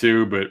little bit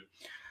too, but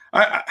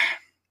I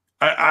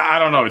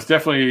don't know. It's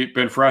definitely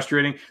been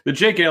frustrating. The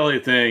Jake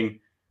Elliott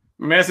thing.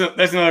 I mean,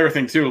 that's another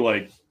thing too.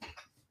 Like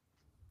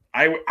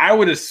I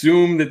would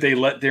assume that they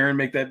let Darren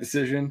make that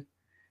decision.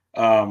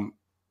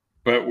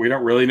 But we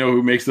don't really know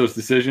who makes those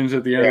decisions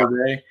at the end of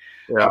the day.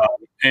 Yeah.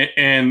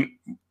 And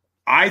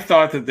I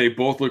thought that they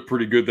both looked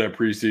pretty good that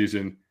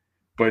preseason.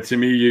 But to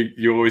me,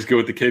 you always go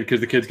with the kid because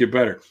the kids get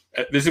better.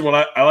 This is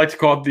what I like to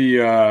call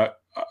it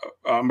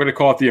I'm going to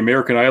call it the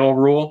American Idol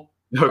rule.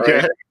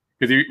 Okay.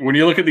 Because when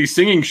you look at these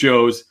singing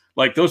shows,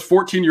 like those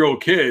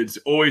 14-year-old kids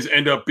always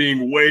end up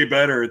being way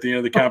better at the end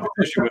of the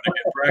competition when they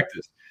get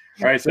practice.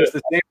 All right. So it's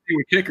the same thing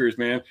with kickers,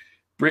 man.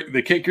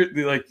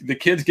 The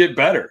kids get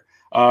better.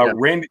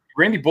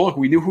 Randy Bullock,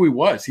 we knew who he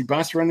was. He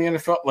bounced around the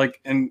NFL,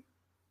 and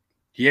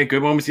he had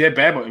good moments. He had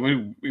bad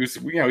moments. He's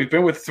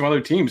been with some other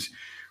teams.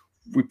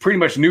 We pretty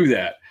much knew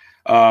that.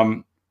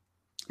 Now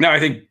I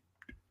think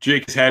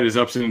Jake has had his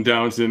ups and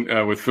downs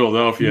with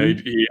Philadelphia.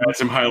 He had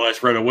some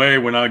highlights right away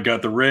when I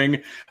got the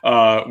ring,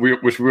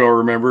 which we all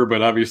remember.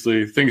 But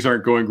obviously, things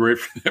aren't going great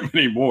for them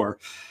anymore.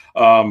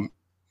 But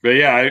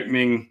yeah, I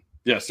mean,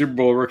 yeah, Super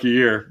Bowl rookie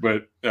year.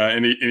 But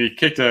and he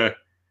kicked like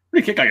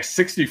a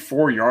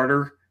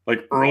 64-yarder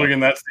like early in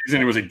that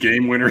season. It was a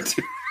game winner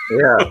too.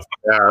 Yeah,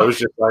 it was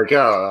just like,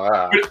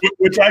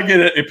 which I get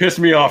it. It pissed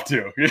me off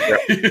too. Yeah.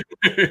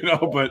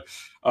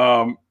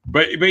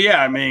 But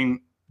yeah, I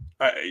mean.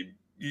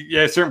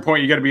 Yeah, at a certain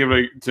point, you got to be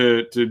able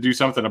to do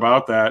something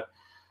about that,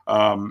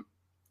 and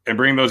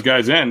bring those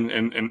guys in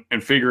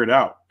and figure it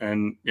out.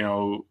 And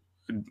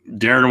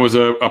Darren was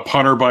a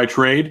punter by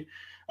trade,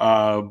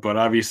 but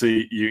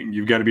obviously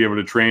you've got to be able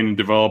to train and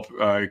develop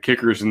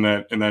kickers in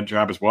that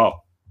job as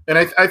well. And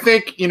I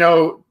think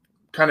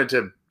kind of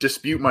to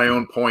dispute my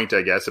own point,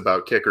 I guess,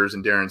 about kickers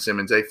and Darren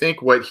Simmons. I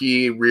think what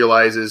he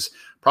realizes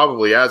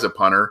probably as a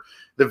punter,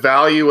 the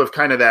value of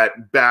kind of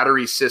that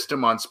battery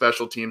system on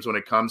special teams when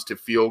it comes to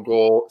field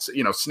goal,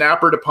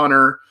 snapper to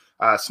punter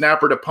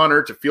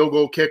to field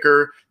goal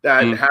kicker,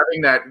 that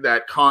having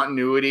that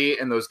continuity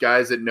and those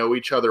guys that know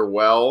each other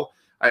well,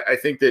 I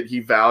think that he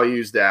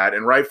values that,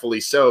 and rightfully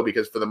so,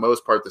 because for the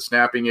most part, the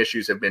snapping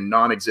issues have been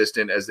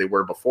non-existent as they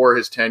were before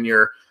his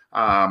tenure.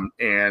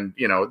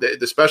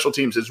 The special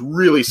teams has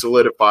really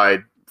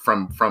solidified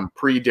from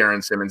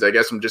pre-Darren Simmons. I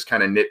guess I'm just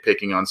kind of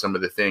nitpicking on some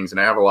of the things, and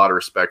I have a lot of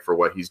respect for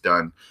what he's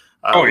done.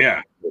 Oh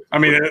yeah, I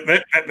mean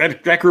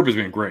that group has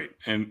been great,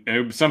 and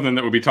it was something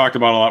that would be talked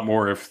about a lot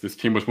more if this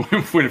team was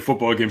winning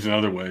football games in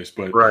other ways.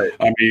 But right,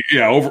 I mean,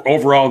 yeah,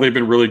 overall they've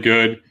been really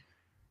good.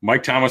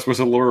 Mike Thomas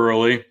was a little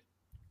early.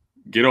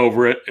 Get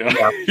over it.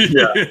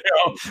 Yeah.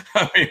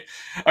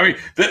 I mean,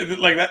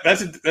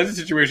 that's a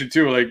situation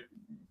too. Like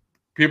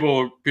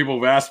people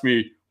have asked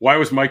me, why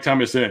was Mike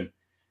Thomas in?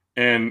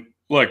 And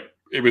look,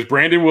 it was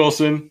Brandon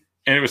Wilson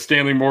and it was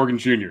Stanley Morgan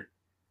Jr.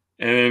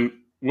 And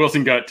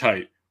Wilson got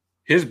tight.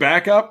 His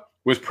backup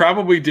was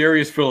probably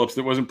Darius Phillips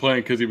that wasn't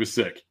playing because he was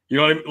sick. You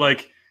know what I mean?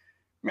 Like,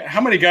 man,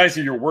 how many guys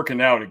are you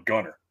working out at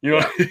gunner? You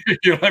know, you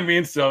know what I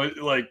mean? So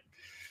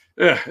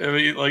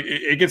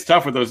it gets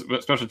tough with those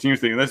special teams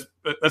things.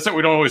 That's what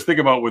we don't always think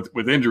about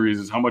with injuries,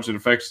 is how much it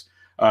affects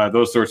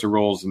those sorts of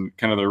roles and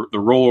kind of the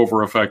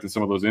rollover effect of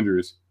some of those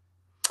injuries.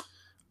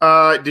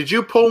 Did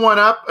you pull one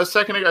up a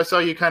second ago? I saw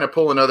you kind of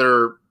pull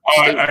another.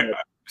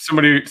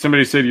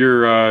 Somebody said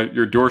your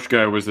Dorsch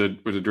guy was a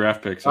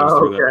draft pick. So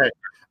okay.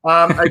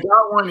 I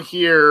got one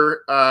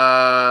here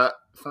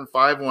from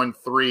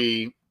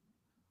 513.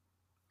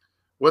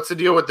 What's the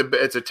deal with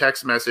it's a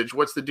text message.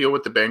 What's the deal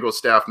with the Bengals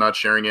staff not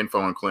sharing info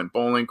on Clint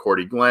Bowling,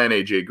 Cordy Glenn,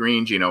 AJ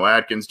Green, Geno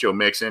Atkins, Joe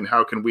Mixon?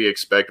 How can we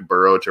expect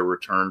Burrow to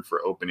return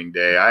for opening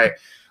day?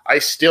 I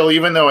still,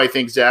 even though I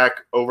think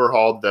Zach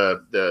overhauled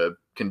the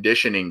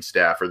conditioning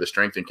staff or the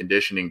strength and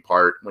conditioning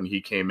part when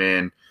he came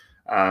in,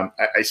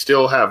 I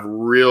still have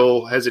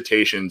real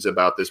hesitations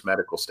about this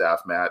medical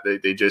staff, Matt.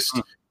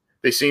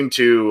 They seem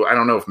to, I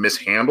don't know if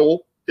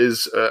mishandle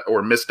is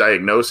or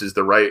misdiagnose is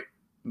the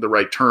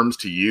right terms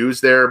to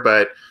use there,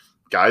 but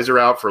guys are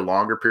out for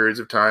longer periods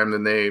of time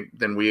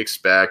than we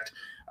expect.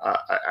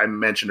 I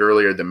mentioned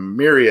earlier the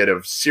myriad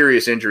of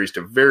serious injuries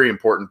to very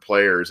important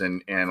players,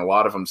 and a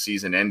lot of them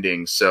season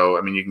ending. So,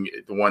 I mean,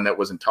 the one that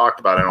wasn't talked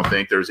about, I don't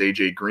think, there's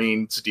AJ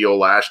Green's deal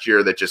last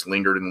year that just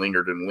lingered,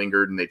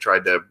 and they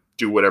tried to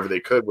do whatever they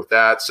could with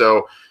that.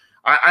 So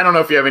I don't know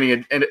if you have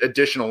any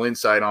additional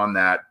insight on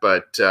that,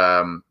 but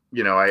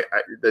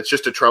that's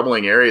just a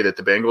troubling area that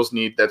the Bengals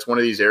need. That's one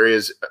of these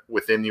areas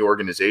within the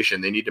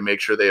organization. They need to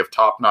make sure they have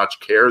top-notch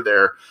care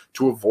there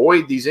to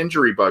avoid these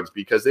injury bugs,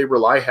 because they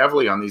rely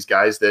heavily on these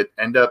guys that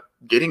end up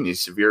getting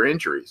these severe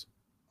injuries.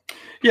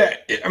 Yeah,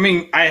 I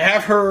mean, I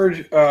have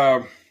heard,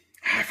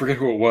 I forget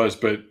who it was,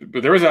 but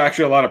there was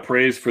actually a lot of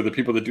praise for the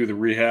people that do the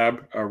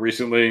rehab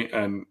recently,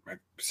 and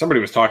somebody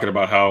was talking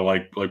about how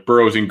like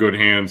Burrow's in good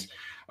hands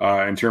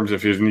in terms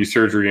of his knee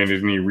surgery and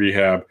his knee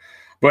rehab.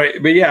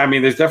 But yeah, I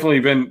mean, there's definitely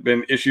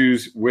been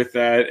issues with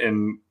that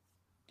and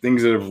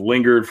things that have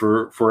lingered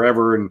for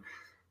forever. And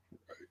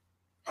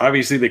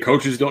obviously the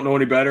coaches don't know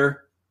any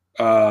better,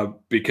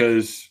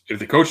 because if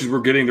the coaches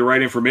were getting the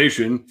right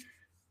information,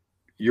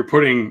 you're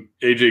putting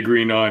AJ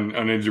Green on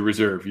injured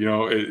reserve,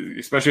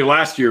 especially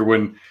last year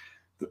when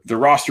the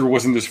roster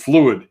wasn't as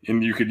fluid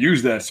and you could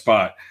use that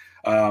spot.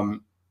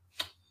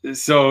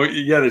 So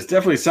yeah, there's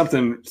definitely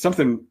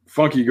something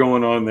funky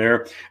going on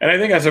there, and I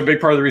think that's a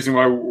big part of the reason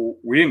why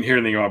we didn't hear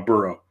anything about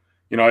Burrow.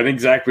 I think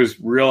Zach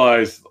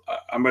realized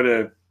I'm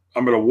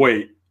gonna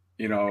wait,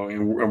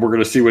 and we're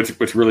gonna see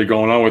what's really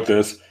going on with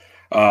this.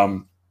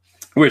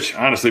 Which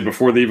honestly,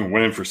 before they even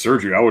went in for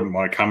surgery, I wouldn't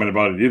want to comment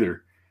about it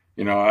either.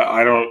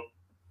 I don't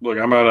look.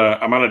 I'm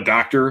not a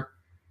doctor,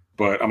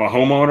 but I'm a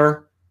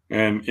homeowner,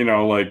 and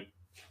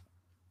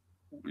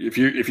if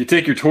you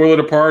take your toilet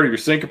apart or your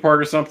sink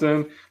apart or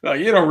something,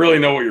 you don't really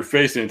know what you're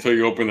facing until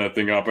you open that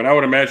thing up. And I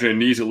would imagine it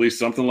needs at least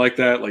something like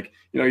that. Like,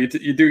 you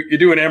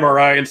do an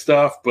MRI and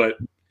stuff, but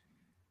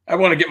I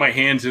want to get my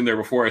hands in there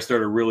before I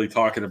started really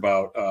talking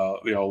about,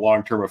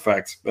 long-term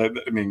effects. I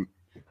mean,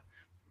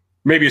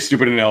 Maybe a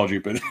stupid analogy,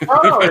 but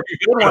oh, good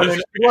one.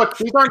 And look,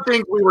 these aren't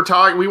things we were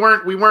talking. We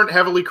weren't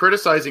heavily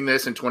criticizing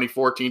this in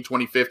 2014,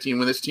 2015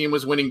 when this team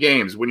was winning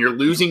games. When you're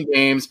losing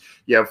games,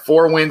 you have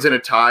 4 wins and a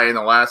tie in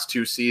the last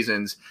 2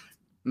 seasons.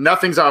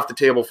 Nothing's off the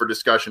table for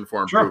discussion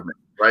for improvement,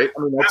 right?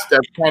 I mean,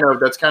 that's kind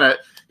of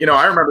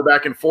I remember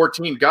back in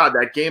 14. God,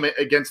 that game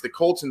against the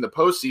Colts in the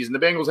postseason, the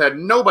Bengals had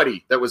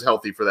nobody that was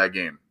healthy for that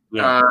game,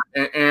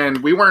 and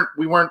we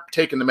weren't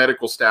taking the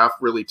medical staff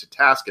really to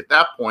task at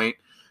that point.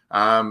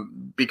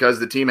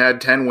 Because the team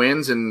had 10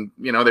 wins and,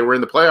 they were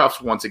in the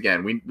playoffs once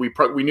again. We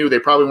knew they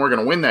probably weren't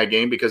going to win that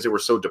game because they were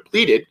so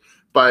depleted.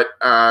 But,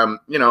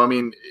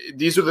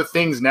 these are the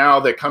things now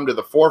that come to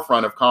the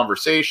forefront of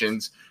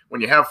conversations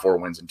when you have 4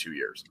 wins in 2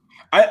 years.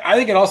 I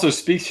think it also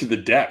speaks to the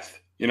depth.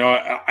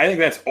 I think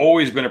that's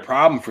always been a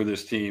problem for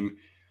this team.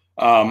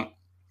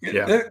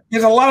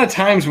 There's a lot of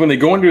times when they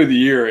go into the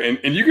year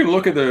and you can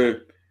look at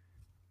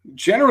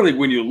generally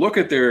when you look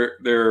at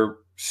their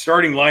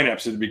starting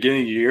lineups at the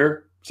beginning of the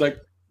year, it's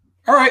like,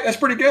 all right, that's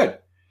pretty good.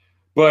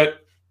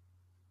 But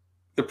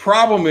the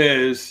problem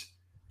is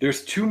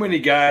there's too many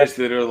guys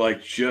that are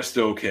like just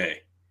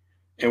okay.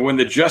 And when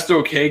the just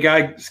okay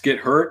guys get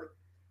hurt,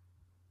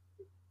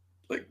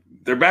 like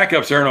their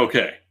backups aren't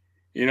okay.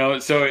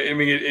 So, I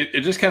mean,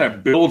 it just kind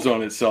of builds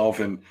on itself.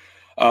 And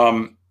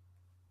who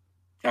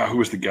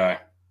was the guy?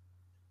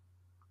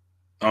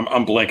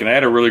 I'm blanking. I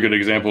had a really good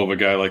example of a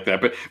guy like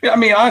that. But, I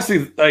mean,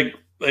 honestly, like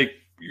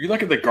you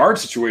look at the guard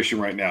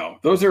situation right now.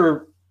 Those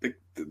are –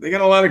 they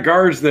got a lot of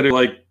guards that are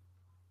like,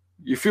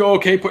 you feel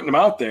okay putting them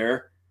out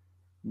there,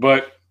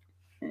 but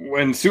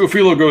when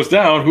Suafilo goes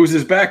down, who's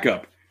his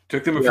backup?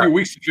 Took them a few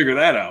weeks to figure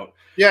that out.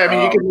 Yeah, I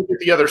mean, you can look at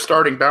the other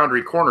starting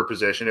boundary corner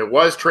position. It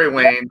was Trey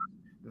Wayne,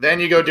 then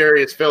you go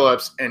Darius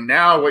Phillips, and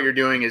now what you're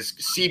doing is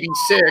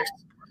CB6,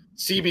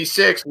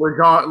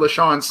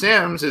 LaShawn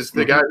Sims is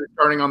the guy that's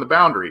starting on the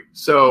boundary.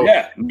 So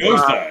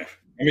nosedive.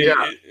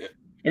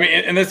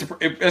 And that's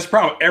the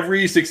problem.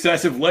 Every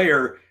successive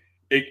layer,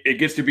 it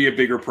gets to be a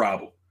bigger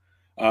problem.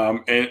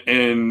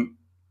 And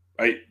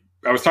I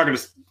was talking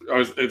to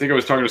I think I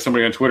was talking to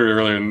somebody on Twitter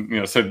earlier,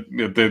 and said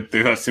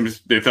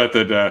they thought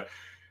that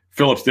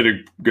Phillips did a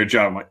good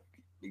job. I'm like,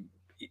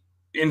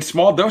 in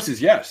small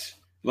doses, yes,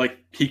 like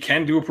he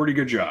can do a pretty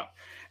good job,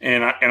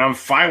 and I'm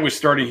fine with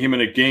starting him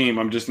in a game.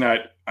 I'm just not.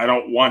 I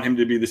don't want him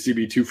to be the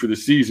CB2 for the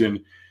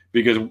season,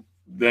 because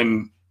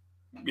then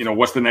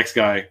what's the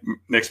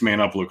next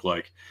man up look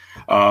like?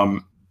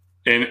 And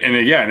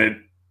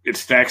again, it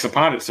stacks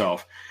upon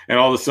itself, and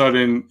all of a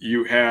sudden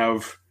you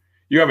have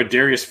a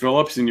Darius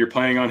Phillips, and you're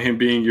planning on him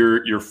being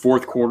your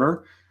fourth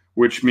corner,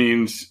 which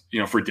means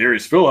for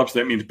Darius Phillips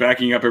that means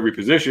backing up every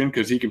position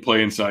because he can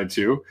play inside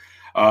too.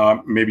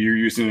 Maybe you're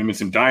using him in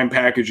some dime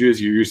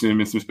packages, you're using him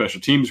in some special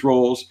teams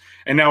roles,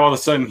 and now all of a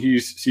sudden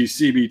he's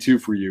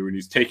CB2 for you, and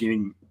he's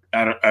taking.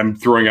 I'm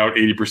throwing out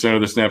 80%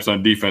 of the snaps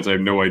on defense. I have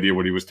no idea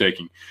what he was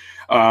taking.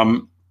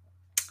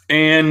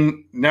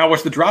 And now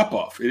what's the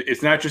drop-off?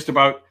 It's not just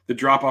about the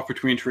drop-off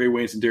between Trey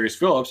Waynes and Darius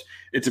Phillips.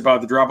 It's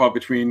about the drop-off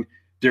between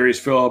Darius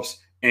Phillips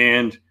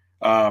and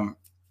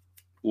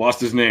lost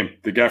his name,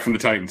 the guy from the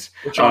Titans.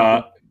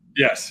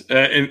 Yes,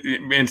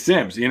 and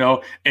Sims,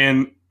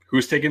 and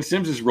who's taking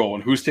Sims's role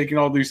and who's taking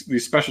all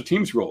these special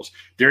teams roles.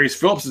 Darius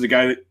Phillips is a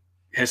guy that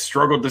has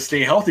struggled to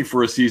stay healthy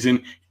for a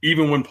season,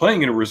 even when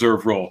playing in a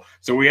reserve role.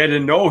 So we had to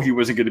know he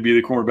wasn't going to be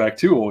the cornerback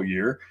 2 all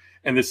year,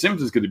 and that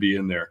Sims is going to be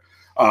in there.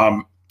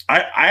 I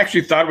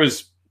actually thought it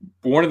was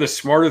one of the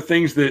smarter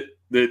things that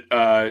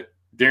Lou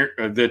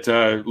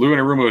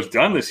Anarumo has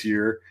done this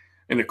year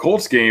in the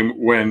Colts game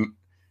when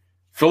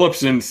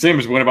Phillips and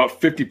Sims went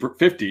about 50-50,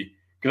 because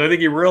I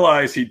think he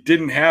realized he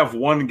didn't have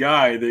one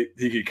guy that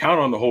he could count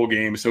on the whole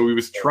game. So he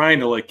was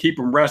trying to keep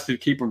him rested,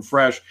 keep him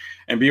fresh,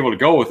 and be able to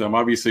go with him.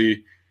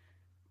 Obviously,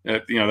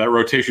 that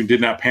rotation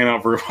did not pan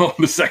out very well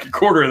in the second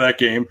quarter of that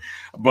game.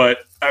 But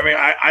I mean,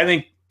 I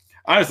think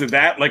honestly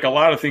that, like a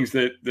lot of things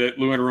that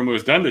Lou Anarumo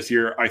has done this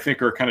year, I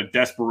think are kind of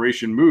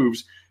desperation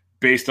moves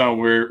based on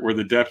where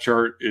the depth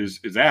chart is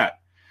at.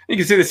 And you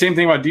can say the same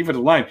thing about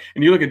defensive line.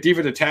 And you look at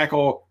defensive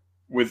tackle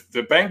with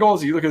the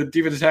Bengals, you look at the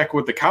defensive tackle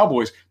with the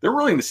Cowboys, they're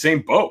really in the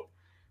same boat.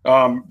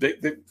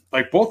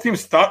 They both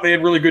teams thought they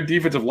had really good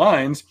defensive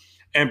lines,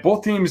 and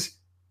both teams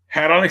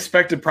had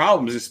unexpected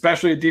problems,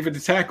 especially at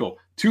defensive tackle.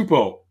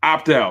 Tupou,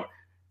 opt out.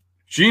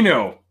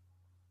 Geno,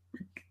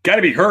 got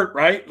to be hurt,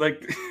 right?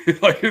 Like they're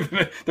not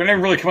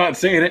even really come out and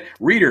saying it.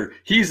 Reader,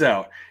 he's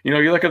out. You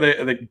look at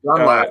the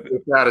Dunlap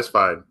is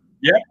satisfied.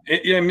 Yeah,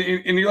 and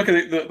you look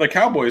at the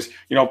Cowboys.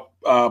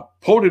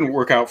 Poe didn't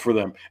work out for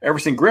them.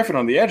 Everson Griffin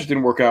on the edge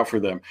didn't work out for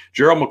them.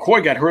 Gerald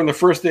McCoy got hurt on the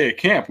first day of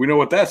camp. We know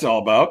what that's all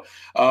about.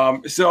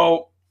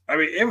 So I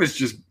mean, it was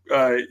just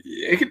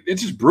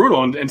it's just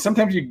brutal. And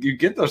sometimes you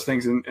get those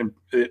things, and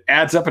it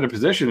adds up in a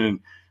position. And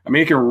I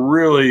mean, it can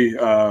really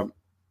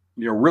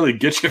really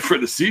get you for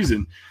the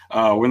season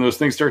when those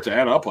things start to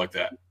add up like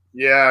that.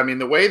 Yeah, I mean,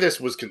 the way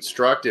this was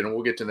constructed, and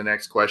we'll get to the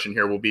next question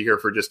here. We'll be here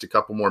for just a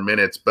couple more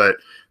minutes. But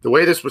the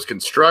way this was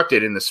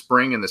constructed in the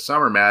spring and the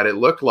summer, Matt, it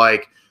looked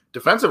like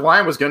defensive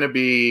line was going to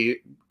be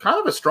kind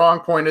of a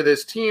strong point of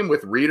this team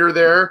with Reeder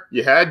there.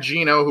 You had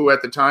Gino, who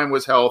at the time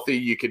was healthy.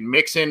 You could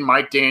mix in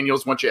Mike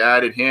Daniels once you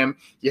added him.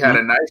 You had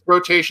a nice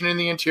rotation in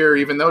the interior,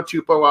 even though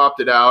Tupou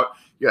opted out.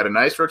 You had a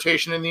nice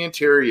rotation in the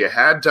interior. You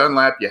had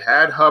Dunlap. You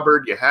had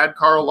Hubbard. You had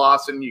Carl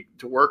Lawson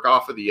to work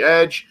off of the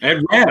edge.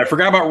 And Wren. I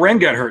forgot about Wren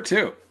got hurt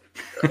too.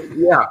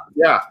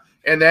 Yeah.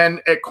 And then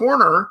at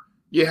corner,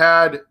 you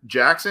had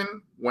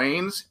Jackson,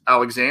 Waynes,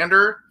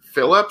 Alexander,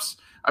 Phillips.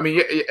 I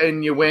mean,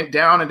 and you went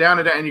down and down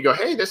and down, and you go,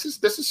 hey, this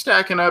is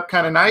stacking up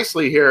kind of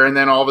nicely here. And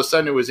then all of a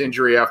sudden it was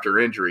injury after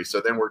injury.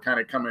 So then we're kind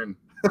of coming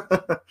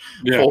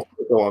full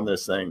circle on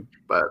this thing.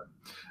 But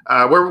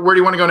where do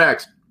you want to go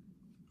next?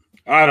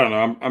 I don't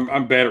know.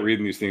 I'm bad at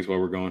reading these things while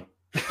we're going.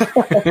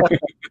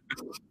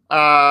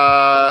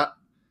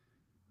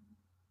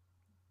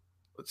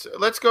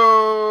 Let's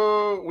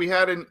go. We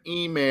had an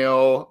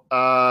email.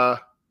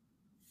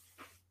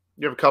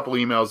 You have a couple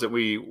emails that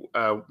we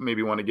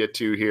maybe want to get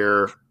to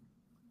here.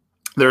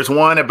 There's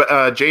one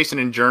about Jason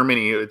in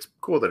Germany. It's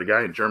cool that a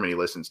guy in Germany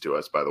listens to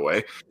us, by the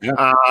way.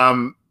 Yeah.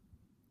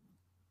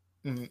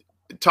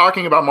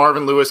 Talking about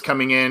Marvin Lewis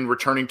coming in,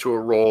 returning to a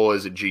role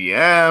as a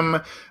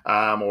GM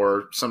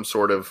or some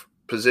sort of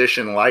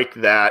position like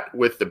that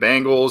with the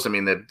Bengals. I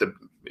mean,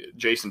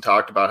 Jason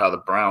talked about how the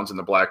Browns and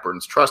the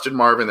Blackburns trusted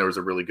Marvin. There was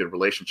a really good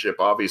relationship.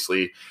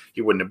 Obviously,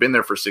 he wouldn't have been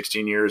there for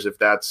 16 years if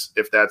that's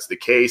the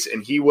case.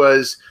 And he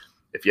was,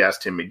 if you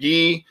ask Tim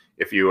McGee,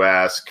 if you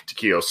ask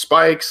Takeo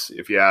Spikes,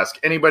 if you ask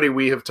anybody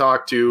we have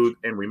talked to,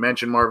 and we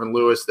mentioned Marvin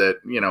Lewis, that,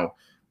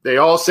 they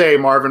all say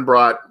Marvin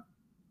brought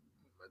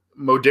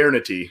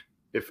modernity,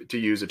 if to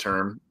use a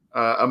term,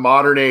 a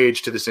modern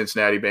age to the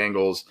Cincinnati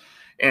Bengals.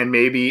 And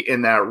maybe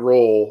in that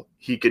role,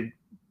 he could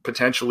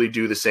potentially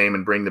do the same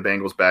and bring the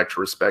Bengals back to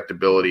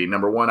respectability.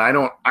 Number one, I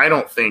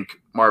don't think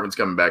Marvin's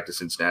coming back to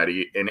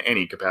Cincinnati in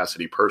any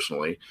capacity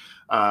personally.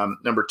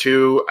 Number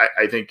two,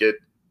 I think it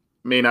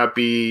may not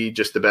be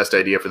just the best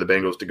idea for the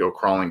Bengals to go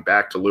crawling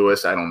back to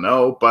Lewis. I don't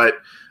know. But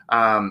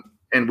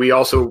and we've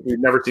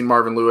never seen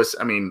Marvin Lewis.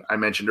 I mean, I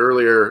mentioned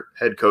earlier,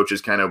 head coaches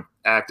kind of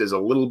act as a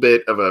little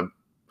bit of a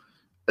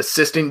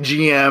assistant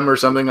GM or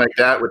something like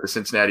that with the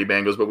Cincinnati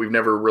Bengals, but we've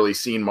never really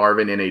seen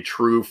Marvin in a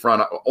true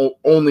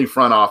only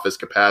front office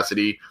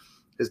capacity.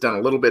 Has done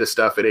a little bit of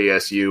stuff at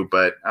ASU,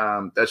 but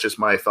that's just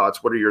my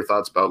thoughts. What are your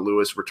thoughts about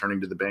Lewis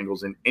returning to the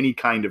Bengals in any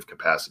kind of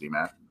capacity,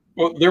 Matt?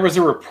 Well, there was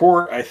a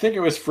report, I think it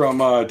was from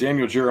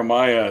Daniel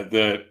Jeremiah,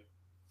 that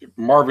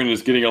Marvin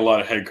is getting a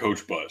lot of head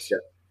coach buzz.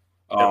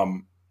 Yeah.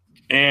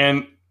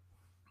 And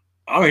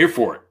I'm here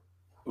for it.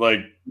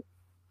 Like,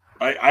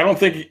 I don't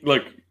think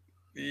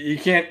you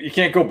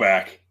can't go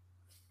back.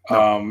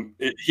 No.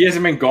 He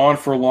hasn't been gone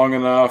for long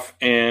enough,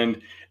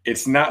 and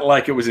it's not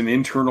like it was an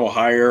internal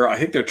hire. I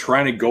think they're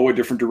trying to go a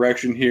different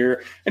direction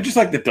here, and just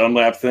like the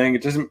Dunlap thing,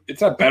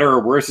 it's not better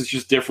or worse. It's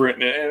just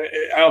different.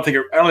 I don't think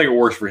it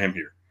works for him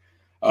here.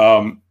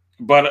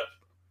 But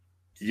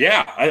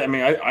yeah,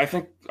 I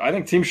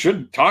think teams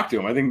should talk to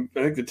him. I think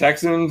the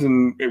Texans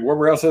and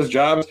whoever else has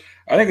jobs,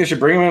 I think they should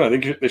bring him in. I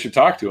think they should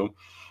talk to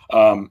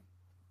him.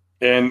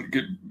 And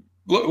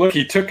look,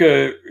 he took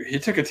a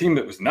team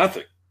that was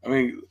nothing. I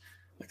mean,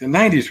 like the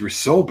 90s were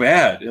so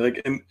bad.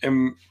 Like,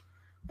 and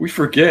we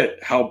forget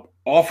how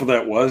awful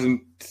that was,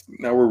 and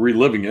now we're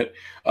reliving it.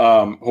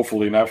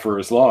 Hopefully not for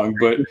as long,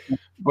 but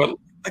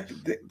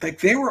like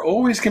they were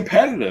always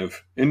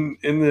competitive in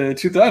the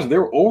 2000s. They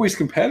were always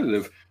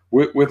competitive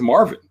with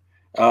Marvin.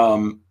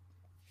 And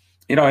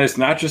it's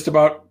not just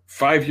about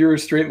 5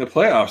 years straight in the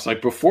playoffs.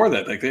 Like before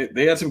that, like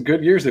they had some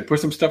good years. They put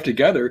some stuff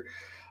together.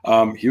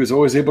 He was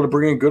always able to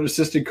bring in good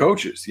assistant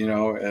coaches,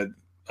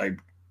 like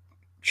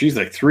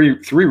three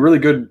really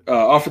good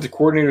offensive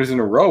coordinators in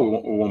a row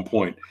at one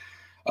point.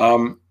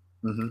 And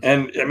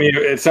I mean,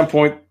 at some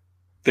point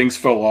things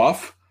fell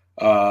off,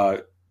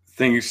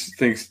 things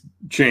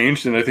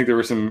changed. And I think there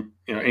were some,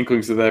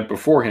 inklings of that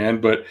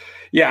beforehand, but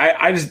yeah,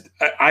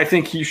 I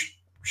think he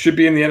should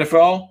be in the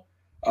NFL.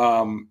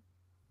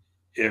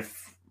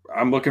 If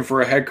I'm looking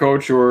for a head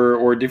coach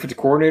or a defensive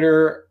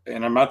coordinator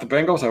and I'm not the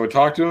Bengals, I would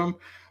talk to him.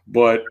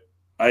 But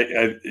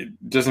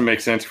it doesn't make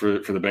sense for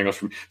the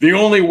Bengals. The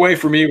only way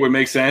for me it would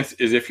make sense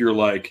is if you're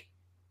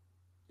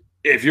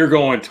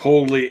going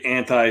totally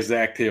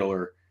anti-Zach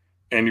Taylor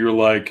and you're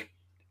like,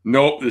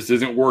 nope, this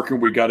isn't working.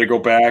 We got to go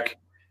back.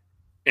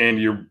 And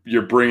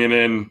you're bringing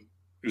in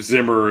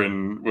Zimmer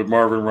and with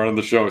Marvin running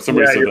the show.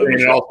 Somebody said that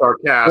an all-star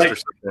cast or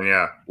something.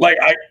 Yeah.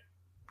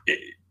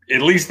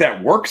 At least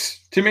that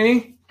works to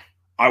me.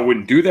 I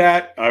wouldn't do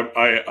that.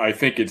 I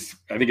think it's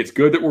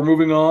good that we're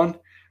moving on.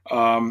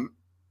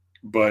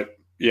 But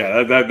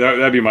yeah,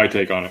 that'd be my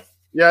take on it.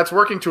 Yeah, it's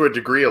working to a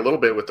degree a little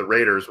bit with the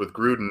Raiders with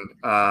Gruden,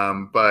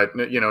 but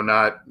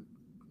not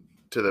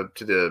to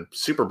the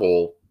Super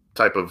Bowl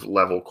type of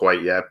level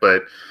quite yet.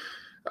 But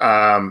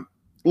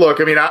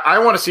look, I mean, I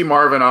want to see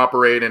Marvin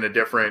operate in a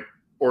different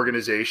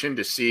organization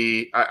to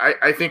see.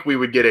 I think we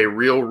would get a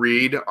real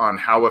read on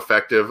how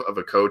effective of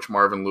a coach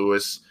Marvin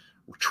Lewis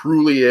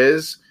truly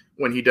is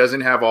when he doesn't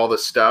have all the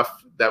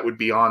stuff that would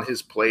be on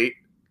his plate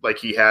like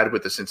he had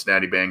with the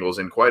Cincinnati Bengals.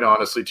 And quite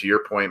honestly, to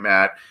your point,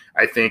 Matt,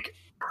 I think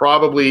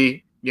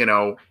probably,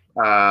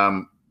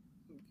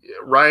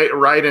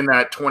 right in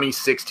that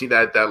 2016,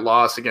 that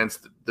loss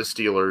against the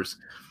Steelers,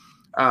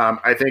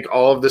 I think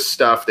all of the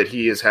stuff that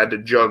he has had to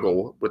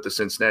juggle with the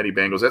Cincinnati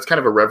Bengals, that's kind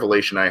of a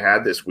revelation I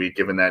had this week,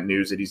 given that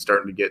news that he's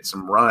starting to get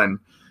some run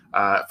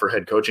for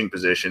head coaching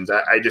positions.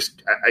 I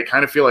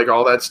kind of feel like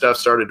all that stuff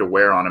started to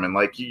wear on him. And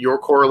like your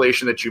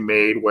correlation that you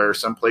made where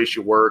someplace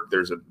you work,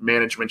 there's a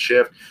management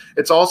shift.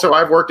 It's also,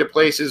 I've worked at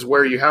places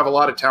where you have a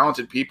lot of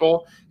talented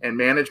people and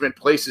management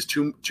places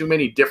too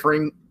many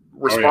differing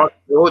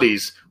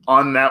responsibilities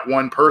on that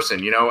one person.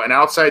 An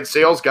outside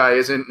sales guy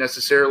isn't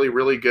necessarily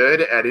really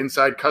good at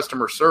inside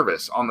customer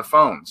service on the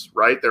phones,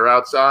 right? They're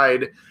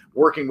outside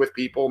working with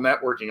people,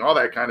 networking, all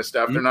that kind of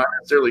stuff. They're not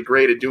necessarily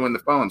great at doing the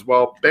phones.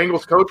 Well,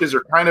 Bengals coaches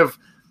are kind of,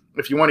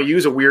 if you want to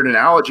use a weird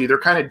analogy, they're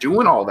kind of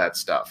doing all that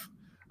stuff.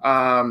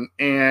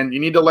 And you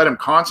need to let them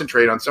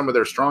concentrate on some of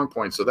their strong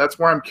points. So that's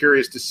where I'm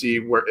curious to see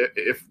where,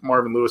 if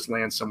Marvin Lewis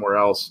lands somewhere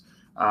else,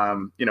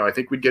 I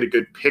think we'd get a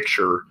good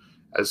picture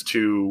as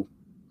to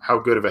how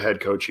good of a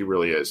head coach he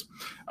really is.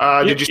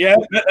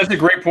 That's a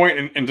great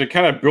point. And to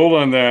kind of build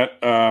on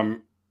that,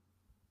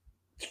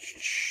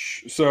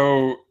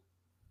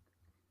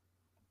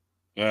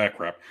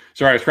 crap.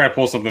 Sorry, I was trying to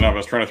pull something up. I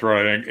was trying to throw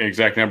out an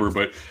exact number,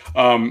 but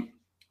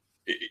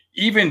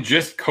even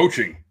just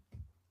coaching,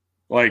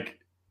 I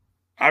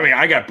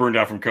got burned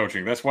out from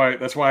coaching. That's why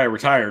I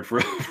retired for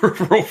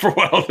a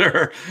while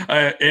there.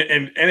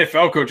 And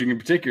NFL coaching in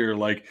particular,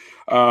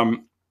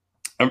 I'm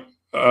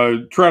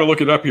trying to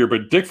look it up here,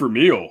 but Dick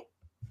Vermeil,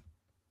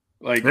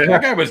 that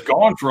guy was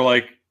gone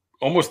for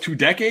almost 2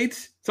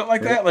 decades, something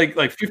like that,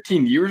 like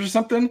 15 years or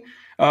something,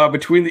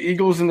 between the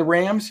Eagles and the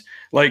Rams.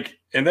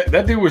 And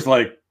that dude was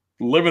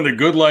living the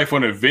good life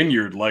on a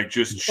vineyard,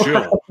 just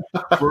chill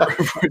for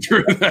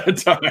during that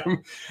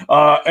time.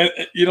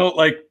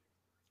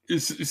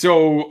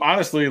 So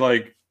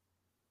honestly,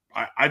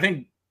 I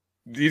think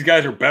these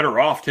guys are better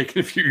off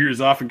taking a few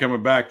years off and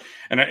coming back.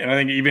 And I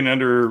think even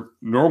under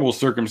normal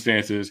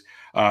circumstances,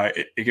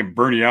 it can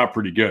burn you out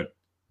pretty good.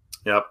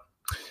 Yep.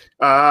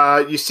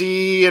 You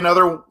see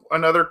another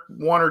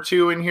one or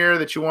two in here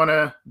that you want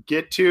to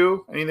get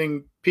to?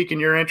 Anything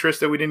piquing your interest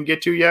that we didn't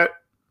get to yet?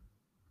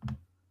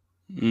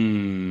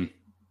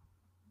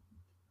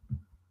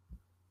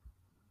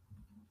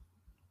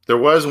 There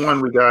was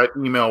one we got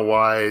email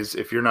wise.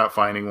 If you're not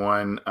finding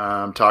one,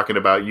 talking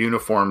about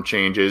uniform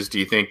changes, do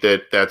you think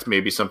that that's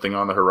maybe something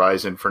on the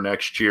horizon for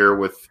next year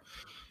with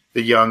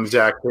the young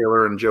Zach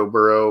Taylor and Joe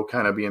Burrow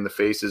kind of being the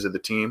faces of the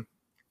team?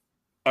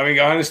 I mean,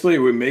 honestly, it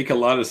would make a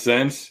lot of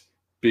sense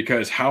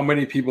because how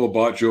many people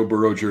bought Joe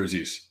Burrow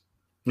jerseys?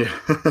 Yeah.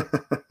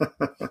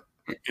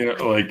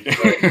 And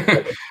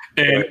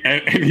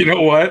you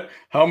know what?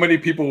 How many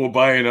people will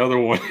buy another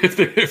one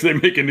if they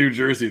make a new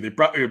jersey? They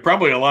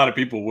probably a lot of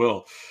people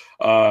will.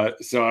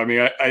 So I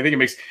mean, I think it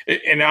makes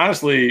and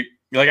honestly,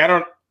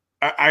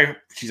 I've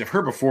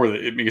heard before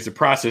that it's a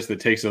process that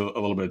takes a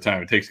little bit of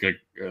time. It takes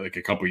like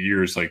a couple of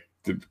years,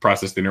 the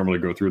process they normally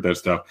go through with that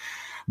stuff.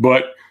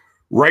 But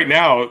right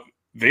now,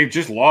 they've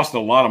just lost a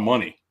lot of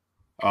money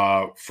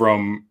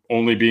from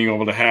only being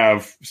able to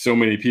have so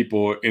many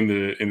people in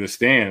the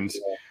stands.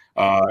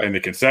 And the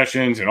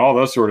concessions and all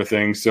those sort of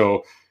things.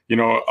 So, a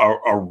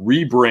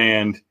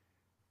rebrand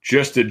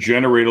just to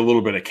generate a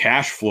little bit of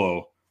cash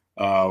flow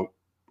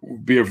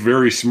would be a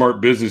very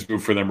smart business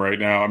move for them right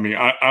now. I mean,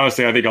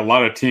 honestly, I think a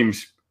lot of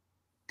teams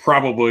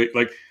probably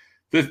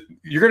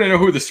you're going to know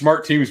who the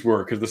smart teams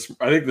were because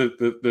I think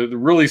the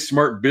really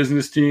smart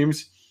business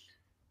teams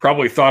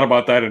probably thought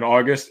about that in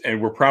August,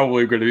 and we're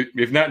probably going to,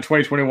 if not in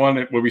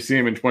 2021, we'll be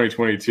seeing them in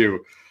 2022.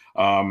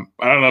 I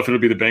don't know if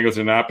it'll be the Bengals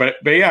or not, but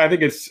yeah, I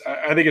think it's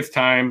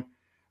time.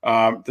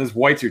 Those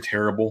whites are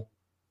terrible.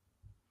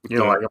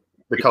 The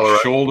color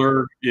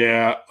shoulder,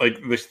 yeah,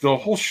 the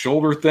whole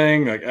shoulder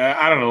thing.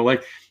 I don't know.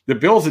 The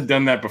Bills had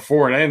done that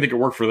before, and I didn't think it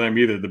worked for them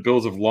either. The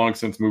Bills have long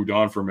since moved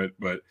on from it,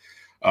 but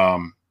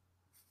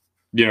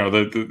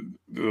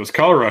those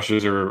color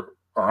rushes are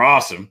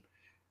awesome.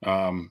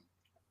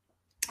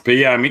 But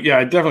yeah, I mean, yeah,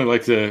 I'd definitely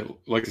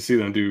like to see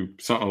them do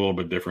something a little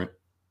bit different.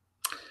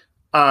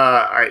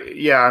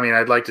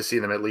 I'd like to see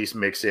them at least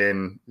mix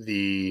in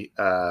the,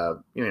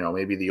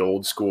 maybe the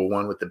old school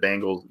one with the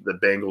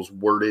Bengals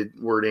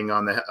wording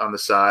on the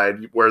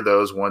side. Wear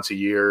those once a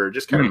year,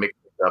 just kind of mix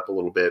it up a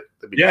little bit.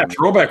 Yeah,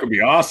 throwback would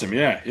be awesome.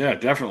 Yeah,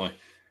 definitely.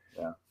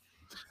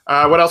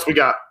 Yeah. What else we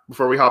got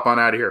before we hop on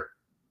out of here?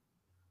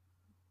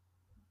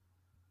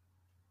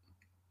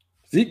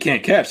 Zeke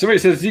can't catch. Somebody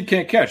says Zeke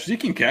can't catch.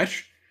 Zeke can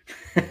catch.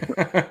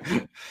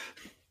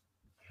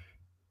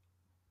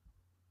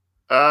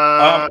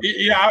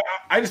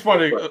 I just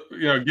want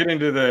to get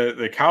into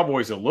the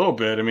Cowboys a little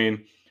bit. I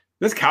mean,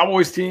 this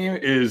Cowboys team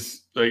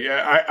is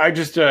I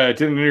just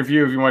did an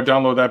interview. If you want to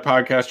download that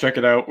podcast, check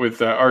it out with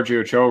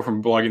RJ Ochoa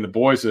from Blogging the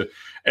Boys,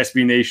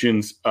 SB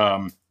Nation's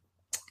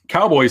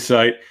Cowboys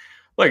site.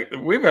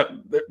 We've got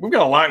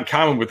a lot in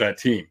common with that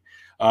team.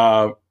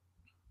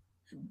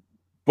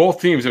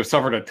 Both teams have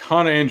suffered a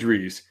ton of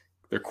injuries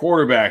their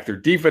quarterback, their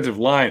defensive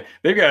line.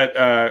 They've got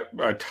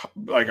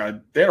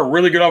they had a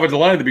really good offensive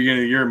line at the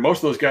beginning of the year. Most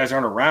of those guys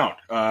aren't around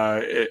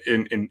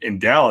in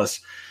Dallas.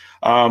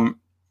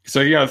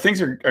 So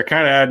things are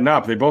kind of adding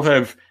up. They both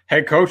have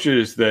head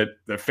coaches that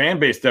the fan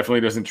base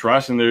definitely doesn't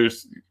trust, and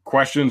there's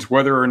questions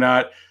whether or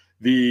not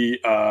the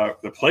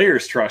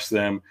players trust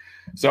them.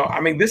 So I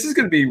mean, this is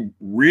going to be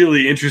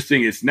really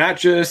interesting. It's not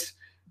just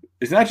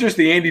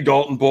the Andy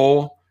Dalton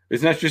Bowl.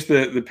 It's not just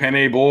the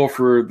Penn Bowl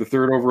for the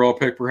third overall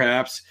pick,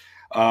 perhaps.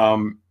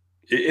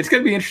 It's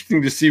going to be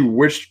interesting to see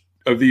which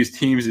of these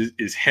teams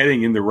is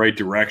heading in the right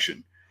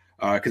direction.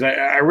 Because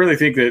I really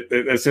think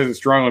that says it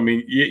strongly. I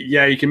mean,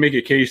 you can make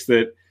a case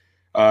that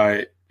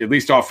at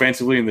least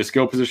offensively in the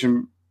skill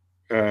positions,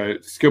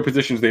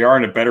 they are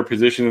in a better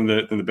position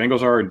than the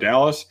Bengals are in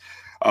Dallas.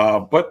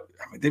 But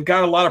I mean, they've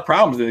got a lot of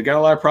problems. They've got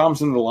a lot of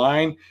problems in the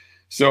line.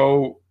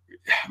 So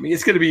I mean,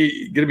 it's going to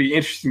be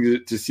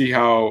interesting to see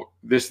how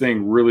this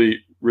thing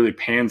really, really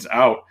pans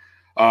out.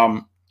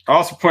 I'll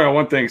also point out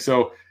one thing.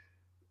 So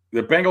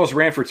the Bengals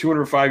ran for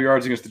 205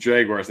 yards against the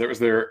Jaguars. That was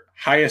their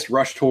highest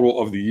rush total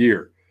of the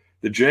year.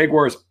 The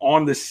Jaguars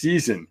on the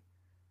season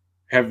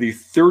have the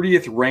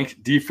 30th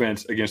ranked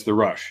defense against the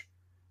rush.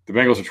 The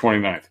Bengals are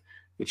 29th.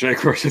 The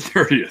Jaguars are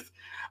 30th.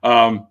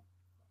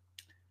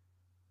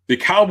 The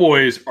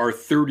Cowboys are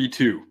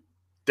 32.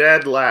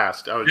 Dead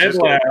last.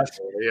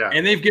 Yeah.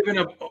 And they've given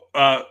up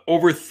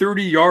over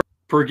 30 yards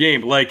per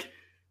game. Like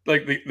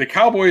the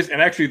Cowboys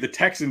and actually the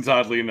Texans,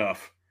 oddly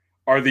enough,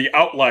 are the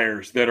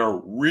outliers that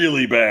are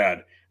really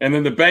bad. And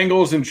then the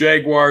Bengals and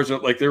Jaguars are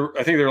I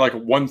think they're like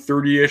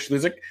 130-ish.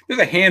 There's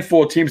a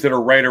handful of teams that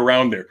are right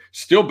around there.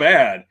 Still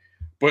bad,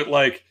 but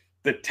like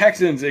the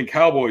Texans and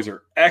Cowboys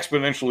are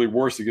exponentially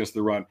worse against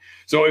the run.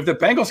 So if the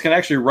Bengals can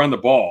actually run the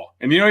ball,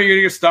 and you're going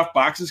to get stuffed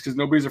boxes because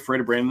nobody's afraid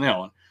of Brandon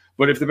Allen.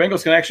 But if the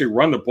Bengals can actually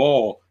run the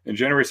ball and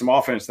generate some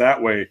offense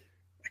that way,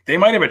 they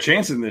might have a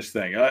chance in this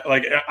thing.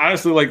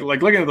 Honestly,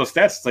 looking at those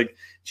stats, it's like,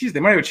 geez, they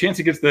might have a chance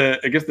against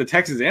the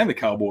Texans and the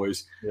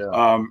Cowboys.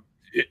 Yeah.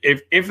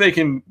 If they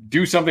can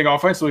do something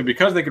offensively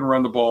because they can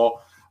run the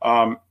ball,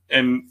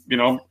 and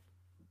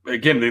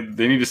again,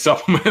 they need to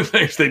supplement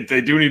things.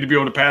 They do need to be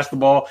able to pass the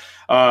ball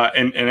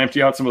and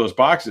empty out some of those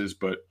boxes.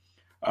 But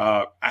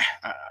I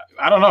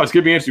don't know. It's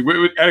going to be interesting.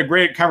 We had a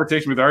great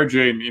conversation with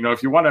RJ, and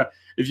if you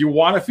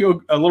want to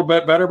feel a little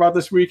bit better about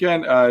this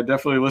weekend,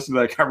 definitely listen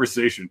to that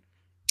conversation.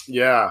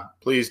 Yeah,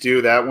 please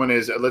do. That one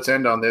is, let's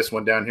end on this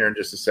one down here in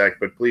just a sec,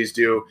 but please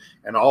do.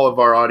 And all of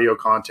our audio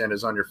content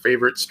is on your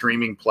favorite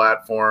streaming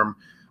platform,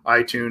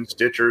 iTunes,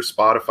 Stitcher,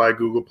 Spotify,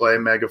 Google Play,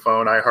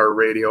 Megaphone,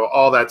 iHeartRadio,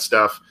 all that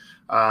stuff.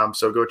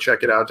 So go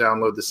check it out.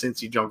 Download the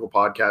Cincy Jungle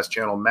podcast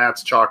channel,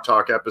 Matt's Chalk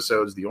Talk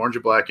episodes, the Orange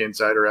and Black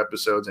Insider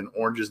episodes, and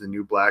Orange is the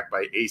New Black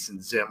by Ace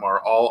and Zim are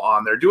all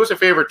on there. Do us a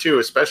favor, too,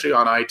 especially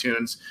on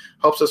iTunes.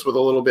 Helps us with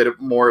a little bit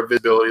more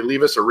visibility.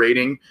 Leave us a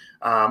rating,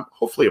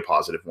 hopefully a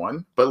positive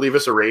one, but leave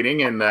us a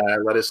rating and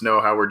let us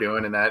know how we're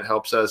doing, and that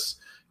helps us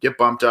get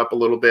bumped up a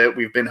little bit.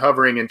 We've been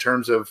hovering in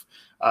terms of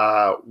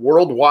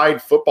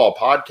worldwide football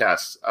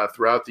podcasts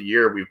throughout the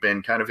year. We've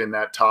been kind of in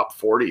that top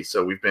 40.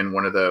 So we've been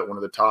one of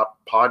the top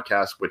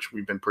podcasts, which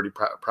we've been pretty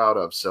proud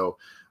of. So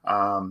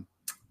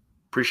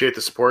appreciate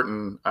the support.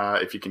 And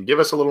if you can give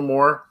us a little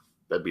more,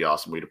 that'd be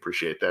awesome. We'd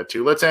appreciate that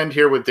too. Let's end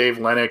here with Dave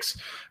Lennox.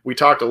 We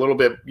talked a little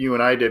bit, you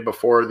and I did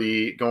before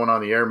going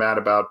on the air, Matt,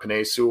 about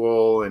Penei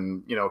Sewell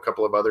and, a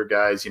couple of other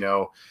guys,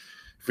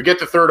 if we get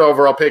the third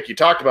overall pick, you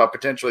talked about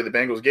potentially the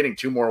Bengals getting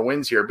 2 more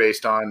wins here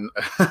based on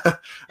a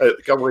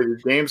couple of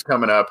these games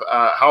coming up.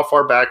 How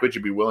far back would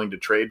you be willing to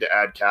trade to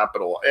add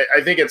capital? I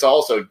think it's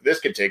also, this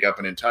could take up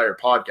an entire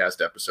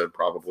podcast episode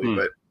probably,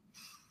 but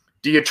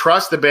do you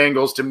trust the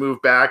Bengals to move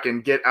back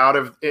and get out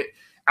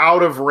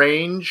of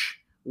range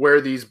where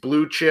these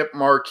blue chip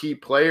marquee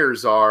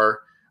players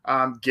are,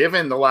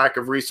 given the lack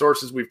of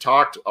resources we've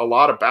talked a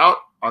lot about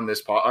on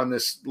this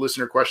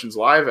Listener Questions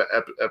Live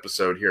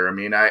episode here? I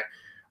mean,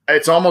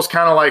 it's almost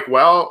kind of like,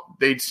 well,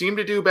 they seem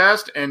to do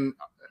best and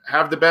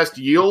have the best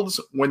yields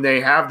when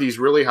they have these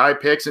really high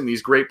picks and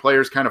these great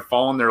players kind of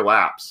fall in their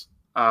laps.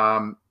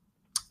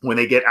 When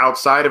they get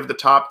outside of the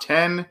top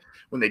 10,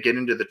 when they get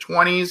into the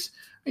 20s,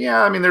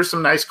 yeah, I mean, there's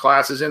some nice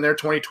classes in there.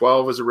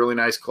 2012 was a really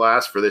nice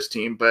class for this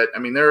team. But, I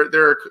mean, there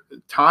are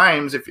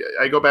times, if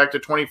I go back to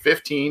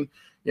 2015,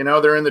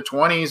 they're in the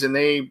 20s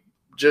and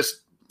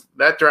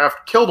that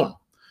draft killed them.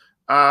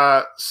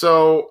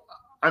 So,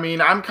 I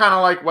mean, I'm kind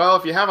of like, well,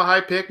 if you have a high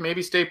pick,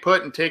 maybe stay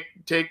put and take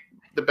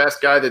the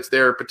best guy that's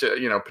there,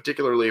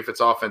 particularly if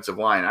it's offensive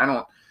line. I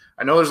know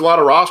there's a lot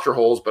of roster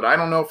holes, but I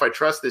don't know if I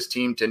trust this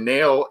team to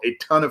nail a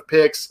ton of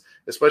picks,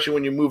 especially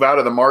when you move out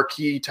of the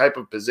marquee type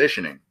of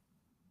positioning.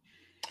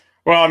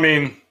 Well, I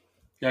mean,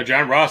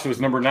 John Ross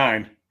was number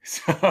 9.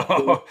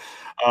 So,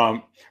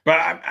 but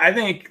I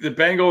think the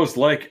Bengals,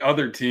 like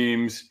other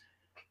teams,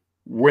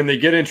 when they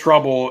get in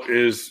trouble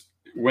is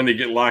when they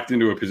get locked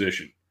into a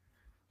position.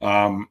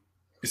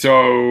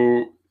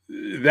 So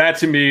that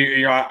to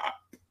me, I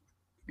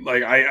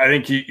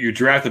think you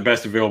draft the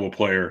best available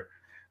player.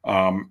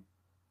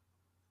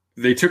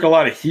 They took a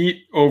lot of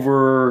heat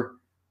over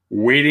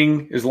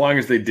waiting as long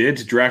as they did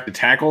to draft a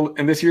tackle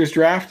in this year's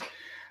draft.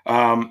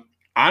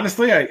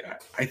 Honestly, I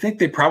think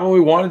they probably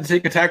wanted to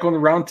take a tackle in the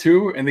round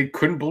 2, and they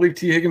couldn't believe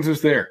T. Higgins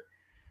was there.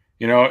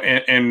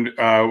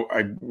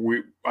 I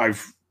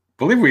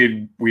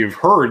believe we have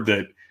heard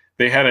that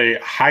they had a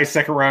high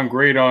second round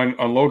grade on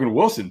Logan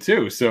Wilson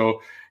too.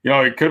 So,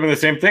 it could have been the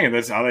same thing, and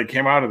that's how they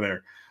came out of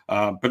there.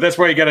 But that's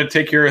why you got to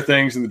take care of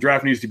things, and the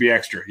draft needs to be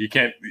extra. You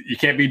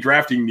can't be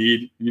drafting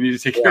need. You need to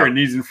take care of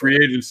needs in free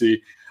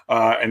agency,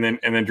 and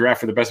then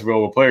draft for the best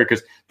available player,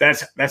 because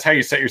that's how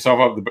you set yourself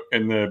up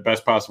in the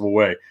best possible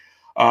way.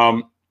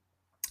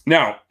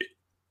 Now,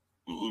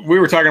 we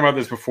were talking about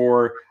this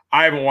before.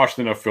 I haven't watched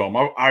enough film.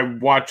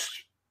 I've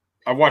watched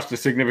a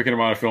significant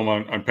amount of film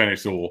on Penei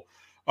Sewell.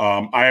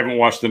 I haven't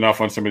watched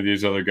enough on some of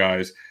these other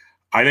guys.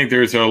 I think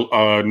there's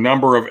a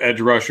number of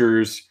edge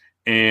rushers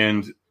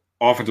and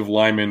offensive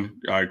linemen,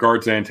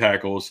 guards and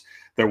tackles,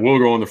 that will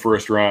go in the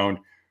first round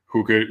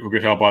who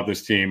could help out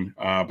this team.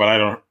 But I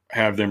don't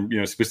have them,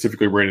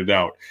 specifically rated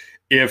out.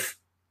 If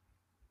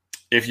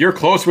you're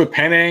close with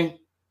Penei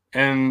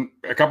and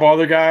a couple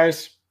other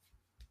guys,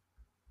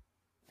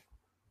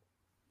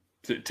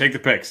 take the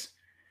picks.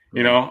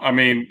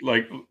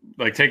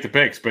 Take the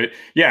picks. But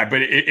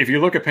if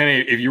you look at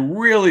Penei, if you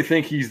really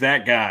think he's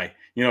that guy,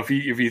 if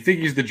you think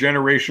he's the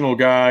generational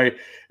guy,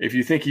 if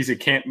you think he's a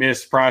can't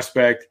miss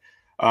prospect,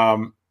 I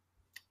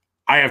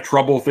have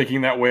trouble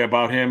thinking that way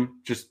about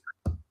him. Just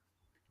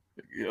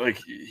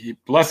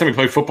last time he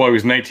played football, he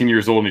was 19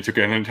 years old and he took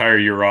an entire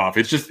year off.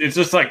 It's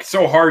just like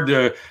so hard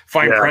to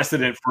find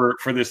precedent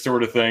for this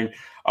sort of thing.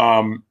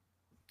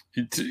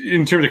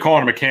 In terms of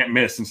calling him a can't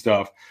miss and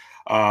stuff.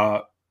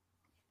 But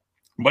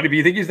if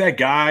you think he's that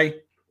guy,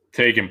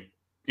 take him.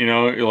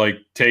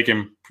 Take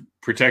him.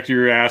 Protect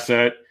your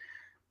asset.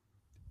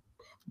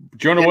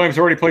 Jonah Williams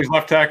already plays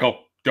left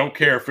tackle. Don't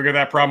care. Figure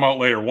that problem out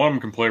later. One of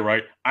them can play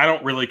right. I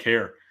don't really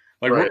care.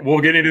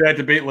 We'll get into that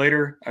debate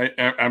later,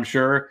 I'm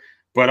sure.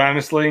 But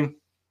honestly,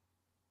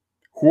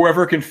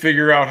 whoever can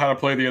figure out how to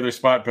play the other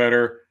spot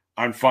better,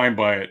 I'm fine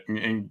by it.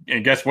 And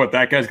guess what?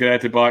 That guy's going to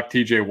have to block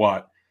TJ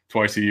Watt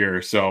twice a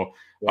year. So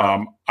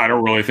I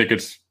don't really think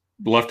it's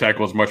left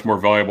tackle is much more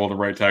valuable than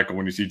right tackle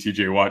when you see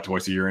TJ Watt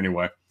twice a year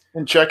anyway.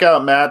 And check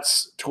out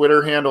Matt's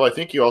Twitter handle. I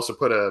think you also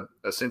put a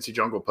Cincy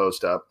Jungle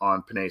post up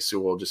on Penei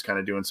Sewell, just kind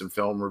of doing some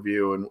film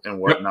review and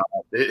whatnot.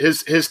 Yep.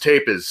 His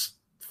tape is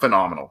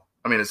phenomenal.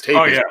 I mean, his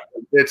tape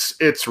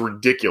it's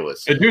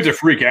ridiculous. The dude's a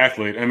freak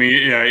athlete. I mean,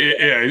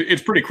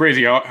 it's pretty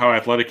crazy how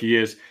athletic he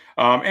is.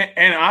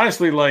 And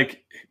honestly,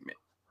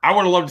 I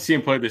would have loved to see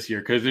him play this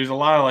year because there's a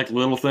lot of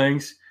little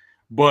things.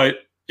 But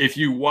if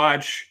you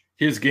watch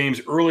his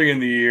games early in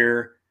the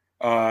year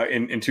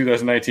in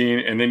 2019,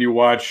 and then you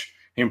watch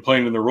him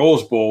playing in the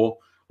Rose Bowl,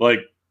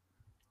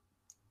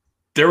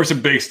 there were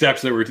some big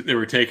steps that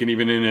were taken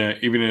even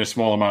in a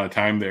small amount of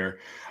time there.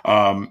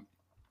 But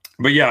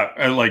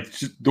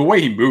just the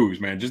way he moves,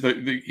 man,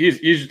 he's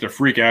just a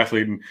freak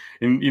athlete, and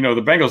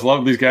the Bengals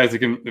love these guys that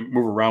can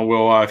move around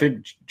well. I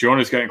think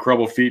Jonah's got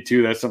incredible feet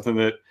too. That's something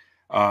that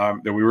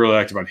we really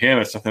liked about him.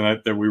 That's something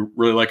that we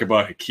really like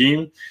about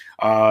Hakeem.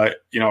 How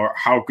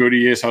good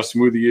he is, how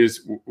smooth he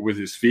is with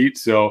his feet.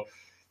 So,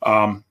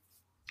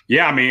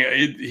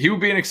 he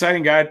would be an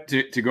exciting guy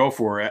to go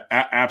for.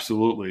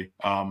 Absolutely.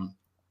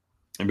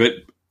 But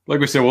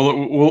like we said,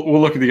 we'll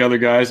look at the other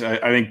guys.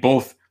 I think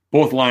both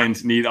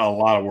lines need a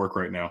lot of work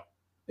right now.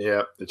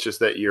 Yeah, it's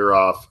just that year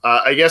off.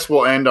 I guess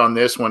we'll end on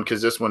this one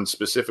because this one's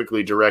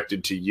specifically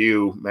directed to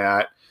you,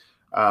 Matt.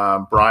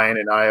 Brian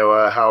in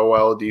Iowa, how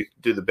well do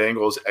the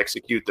Bengals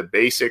execute the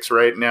basics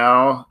right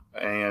now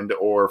and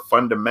or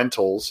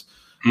fundamentals?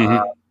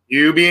 Mm-hmm.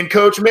 You being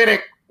Coach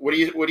Minnick, what are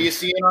you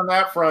seeing on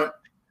that front?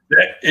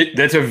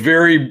 That's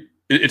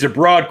it's a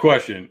broad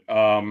question.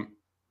 And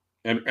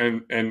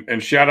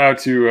shout out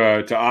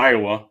to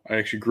Iowa. I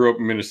actually grew up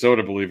in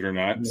Minnesota, believe it or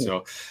not. Yeah.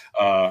 So,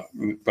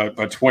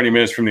 about 20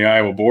 minutes from the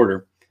Iowa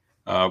border.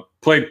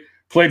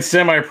 Played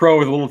semi-pro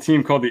with a little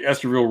team called the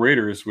Esterville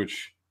Raiders,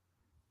 which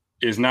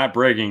is not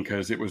bragging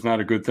because it was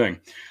not a good thing.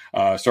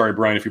 Sorry,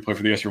 Brian, if you play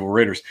for the Esterville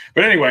Raiders.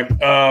 But anyway,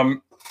 I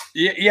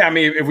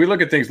mean, if we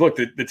look at things,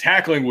 the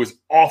tackling was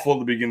awful at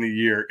the beginning of the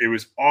year. It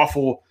was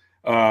awful,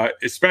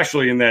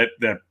 especially in that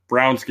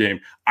Browns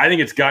game. I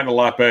think it's gotten a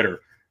lot better.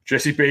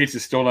 Jesse Bates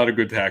is still not a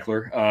good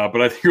tackler,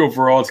 but I think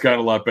overall it's gotten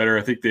a lot better.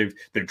 I think they've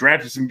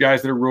drafted some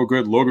guys that are real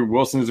good. Logan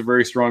Wilson is a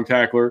very strong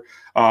tackler.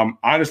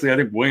 Honestly, I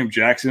think William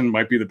Jackson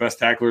might be the best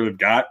tackler they've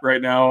got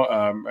right now.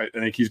 I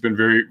think he's been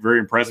very, very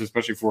impressive,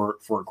 especially for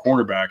a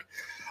cornerback.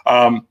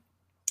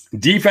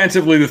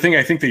 Defensively, the thing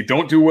I think they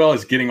don't do well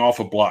is getting off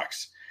of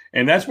blocks.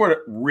 And that's what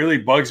really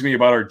bugs me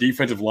about our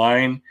defensive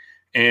line.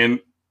 And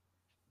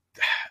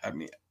I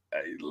mean,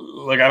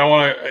 I don't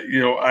want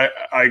to,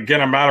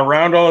 I'm not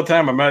around all the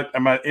time. I'm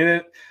not in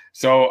it.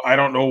 So I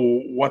don't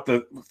know what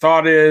the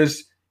thought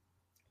is.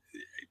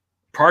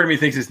 Part of me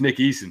thinks it's Nick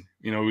Eason,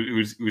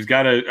 who's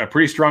got a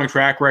pretty strong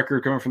track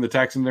record coming from the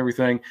Texans and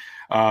everything.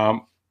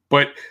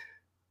 But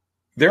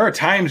there are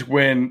times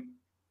when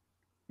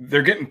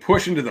they're getting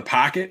pushed into the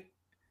pocket,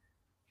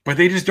 but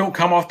they just don't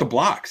come off the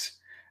blocks.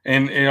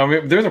 And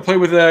there's a play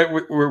with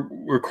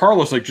where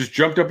Carlos like just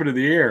jumped up into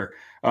the air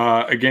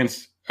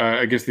against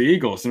the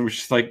Eagles, and it was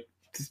just like,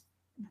 just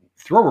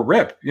throw a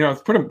rip,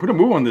 put a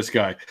move on this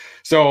guy.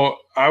 So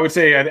I would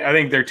say I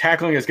think their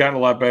tackling has gotten a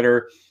lot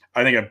better.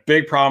 I think a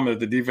big problem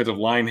that the defensive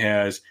line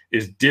has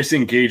is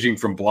disengaging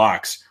from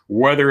blocks,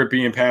 whether it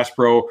be in pass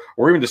pro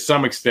or even to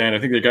some extent. I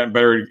think they've gotten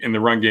better in the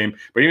run game,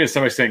 but even to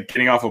some extent,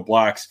 getting off of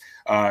blocks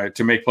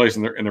to make plays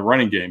in the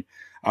running game.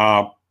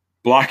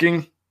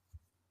 Blocking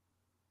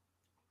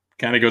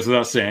kind of goes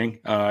without saying.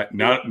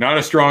 Not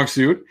a strong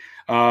suit.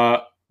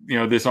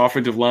 This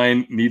offensive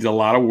line needs a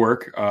lot of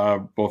work,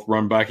 both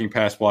run blocking,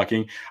 pass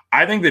blocking.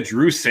 I think that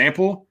Drew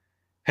Sample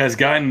has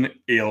gotten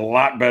a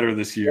lot better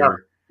this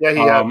year. Yeah, he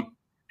has.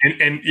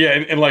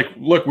 And like,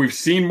 look, we've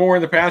seen more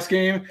in the pass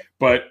game,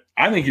 but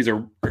I think he's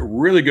a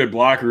really good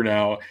blocker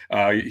now.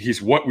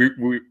 He's what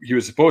he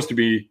was supposed to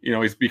be.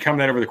 He's become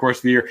that over the course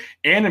of the year,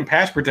 and in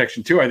pass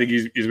protection too. I think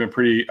he's been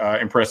pretty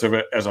impressive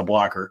as a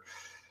blocker.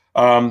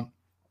 There've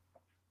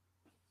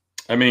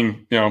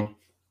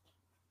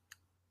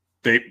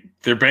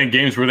been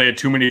games where they had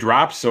too many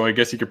drops, so I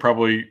guess you could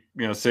probably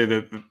say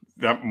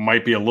that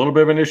might be a little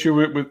bit of an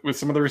issue with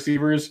some of the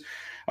receivers.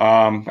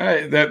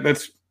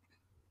 That's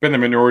been the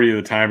minority of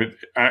the time.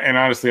 And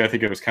honestly, I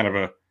think it was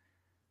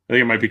I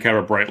think it might be kind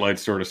of a bright light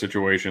sort of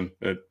situation.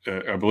 That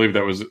I believe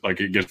that was like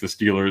against the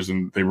Steelers,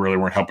 and they really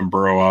weren't helping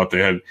Burrow out. They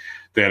had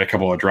a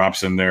couple of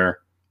drops in there.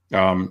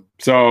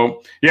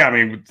 So yeah,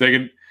 they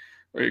could.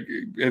 At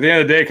the end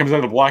of the day, it comes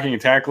down to blocking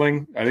and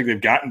tackling. I think they've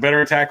gotten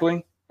better at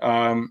tackling,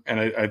 and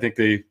I think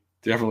they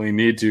definitely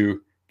need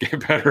to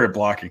get better at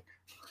blocking.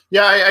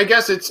 Yeah, I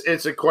guess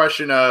it's a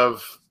question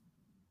of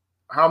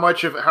how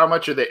much of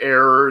the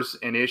errors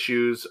and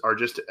issues are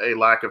just a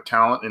lack of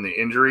talent in the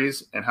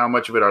injuries, and how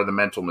much of it are the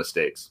mental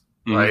mistakes,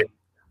 right?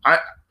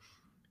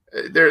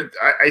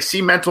 I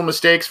see mental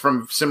mistakes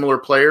from similar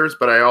players,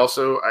 but I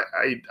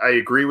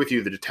agree with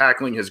you that the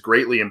tackling has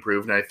greatly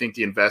improved, and I think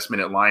the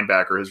investment at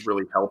linebacker has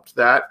really helped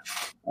that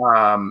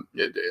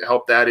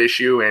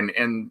issue,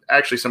 and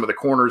actually some of the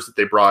corners that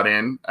they brought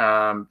in,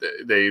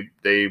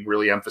 they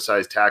really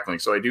emphasized tackling.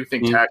 So I do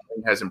think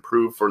tackling has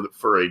improved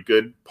for a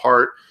good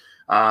part.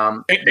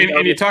 And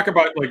you talk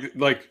about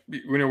like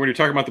when you're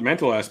talking about the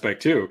mental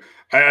aspect too,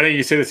 I think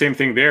you say the same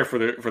thing there for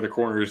the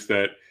corners.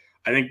 That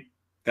I think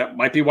that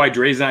might be why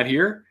Dre's not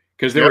here,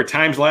 because there were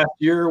times last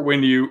year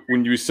when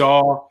you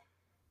saw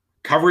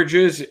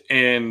coverages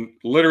and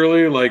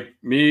literally like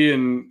me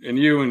and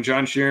you and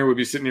John Sheeran would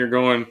be sitting here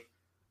going,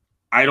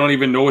 I don't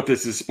even know what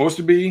this is supposed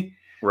to be.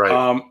 Right.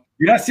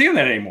 You're not seeing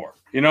that anymore.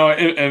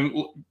 And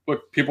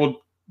look,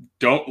 people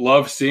don't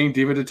love seeing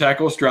defensive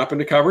tackles drop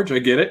into coverage. I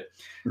get it.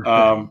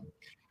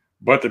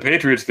 But the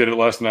Patriots did it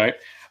last night.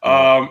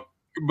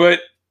 But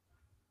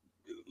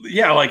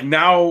yeah, like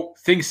now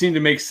things seem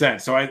to make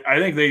sense. So I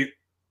think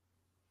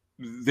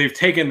they've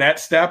taken that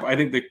step. I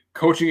think the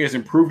coaching has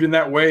improved in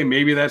that way.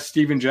 Maybe that's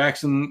Steven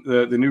Jackson,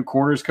 the new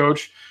corners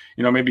coach.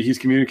 Maybe he's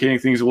communicating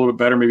things a little bit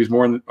better. Maybe he's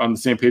more on the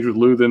same page with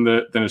Lou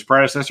than his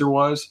predecessor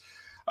was.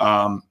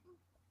 But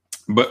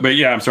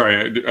yeah, I'm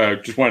sorry. I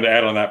just wanted to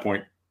add on that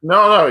point.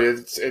 No,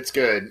 it's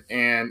good.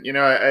 And,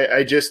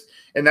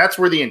 and that's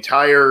where the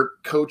entire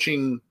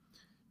coaching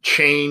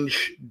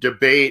change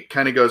debate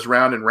kind of goes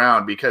round and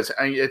round, because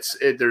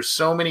there's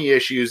so many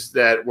issues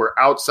that were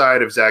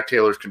outside of Zach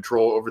Taylor's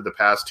control over the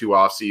past two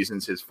off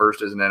seasons, his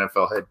first as an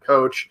NFL head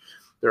coach.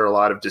 There are a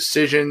lot of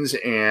decisions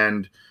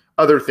and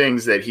other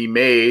things that he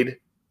made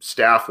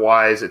staff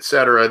wise, et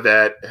cetera,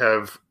 that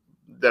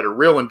are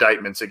real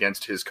indictments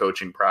against his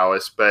coaching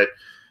prowess. But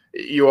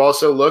you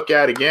also look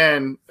at,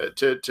 again,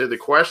 to the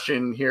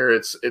question here,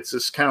 it's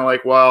just kind of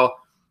like, well,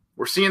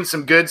 we're seeing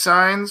some good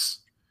signs,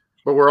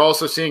 but we're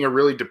also seeing a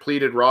really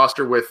depleted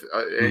roster with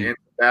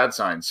bad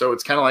signs. So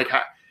it's kind of like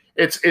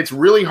it's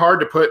really hard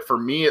to put, for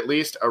me at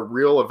least, a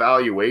real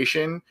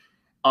evaluation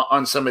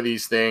on some of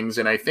these things.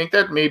 And I think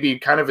that may be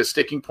kind of a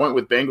sticking point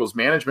with Bengals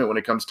management when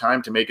it comes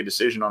time to make a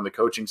decision on the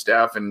coaching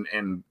staff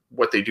and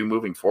what they do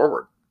moving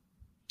forward.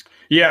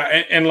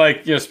 Yeah,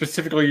 and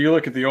specifically, you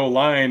look at the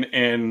O-line,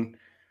 and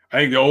I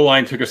think the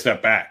O-line took a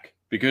step back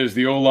because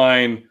the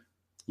O-line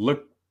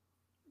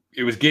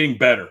it was getting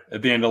better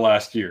at the end of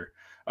last year.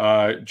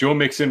 Joe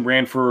Mixon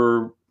ran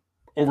for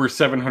over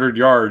 700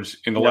 yards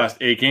in the last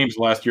 8 games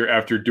last year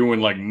after doing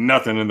like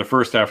nothing in the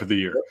first half of the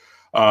year.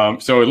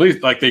 So at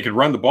least like they could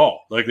run the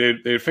ball, like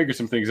they figured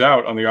some things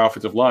out on the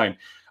offensive line.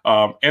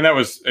 And that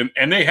was,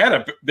 and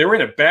they were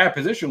in a bad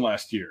position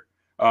last year.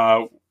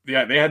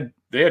 They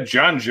had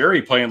John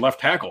Jerry playing left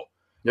tackle.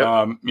 Yep.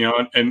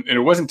 And it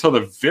wasn't until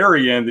the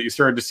very end that you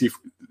started to see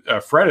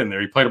Fred in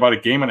there. He played about a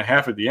game and a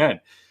half at the end.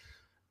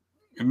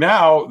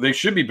 Now they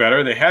should be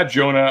better. They had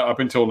Jonah up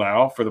until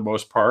now for the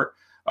most part.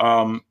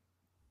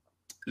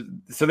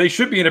 So they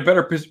should be in a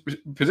better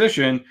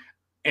position,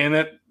 and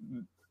that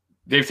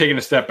they've taken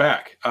a step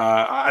back.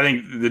 I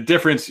think the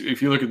difference,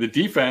 if you look at the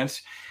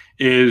defense,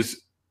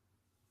 is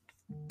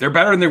they're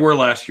better than they were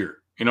last year.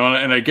 And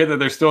I get that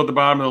they're still at the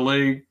bottom of the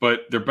league,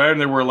 but they're better than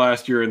they were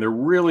last year, and they're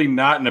really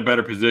not in a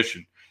better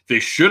position. They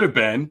should have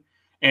been,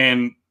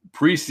 and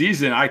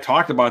preseason, I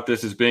talked about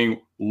this as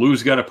being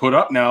Lou's got to put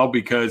up now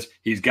because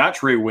he's got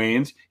Trey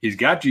Waynes, he's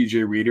got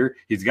GJ Reeder,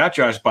 he's got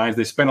Josh Bynes.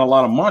 They spent a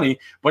lot of money,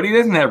 but he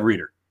doesn't have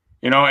Reeder,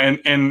 and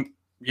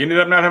he ended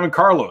up not having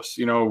Carlos,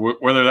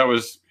 whether that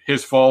was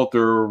his fault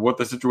or what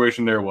the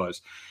situation there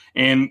was.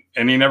 And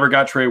he never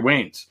got Trey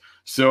Waynes.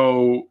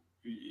 So,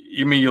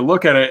 you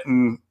look at it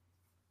and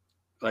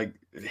like,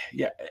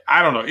 yeah,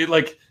 I don't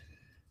know.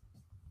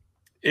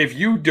 If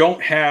you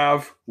don't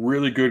have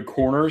really good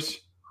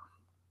corners,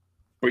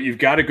 but you've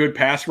got a good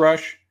pass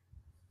rush,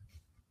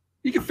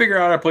 you can figure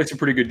out how to play some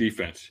pretty good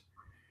defense.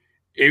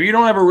 If you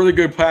don't have a really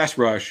good pass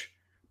rush,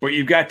 but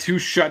you've got 2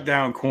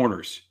 shutdown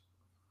corners,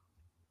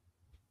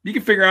 you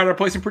can figure out how to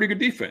play some pretty good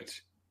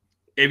defense.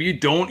 If you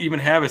don't even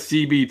have a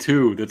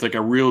CB2 that's like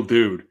a real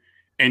dude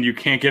and you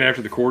can't get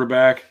after the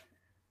quarterback,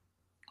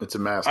 it's a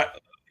mess.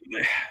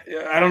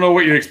 I don't know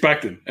what you're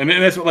expecting. And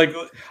that's like,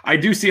 I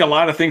do see a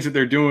lot of things that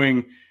they're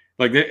doing.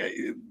 Like,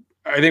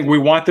 I think we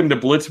want them to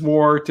blitz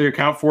more to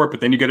account for it, but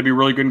then you got to be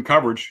really good in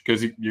coverage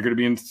because you're going to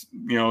be in,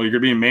 you're going to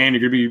be in man, you're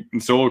going to be in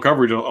solo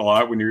coverage a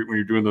lot when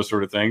you're doing those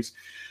sort of things.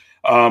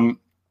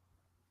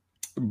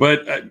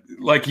 But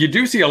like you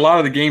do see a lot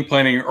of the game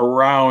planning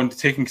around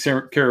taking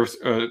care of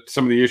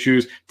some of the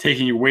issues,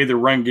 taking away the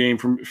run game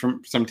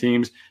from some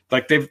teams.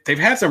 Like they've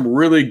had some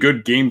really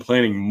good game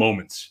planning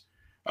moments.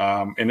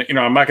 And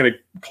I'm not going to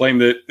claim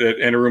that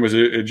Anarum is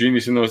a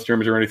genius in those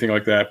terms or anything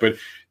like that, but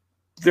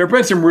there have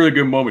been some really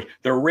good moments.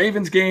 The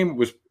Ravens game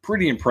was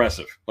pretty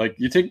impressive. Like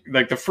you take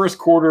like the first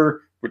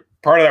quarter, but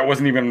part of that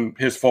wasn't even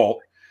his fault.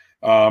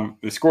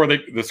 The score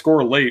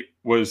late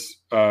was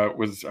I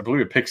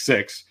believe a pick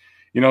 6.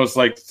 It's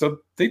like, so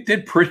they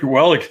did pretty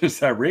well against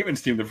that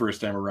Ravens team the first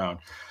time around.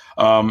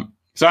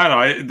 So I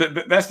don't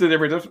know. That's the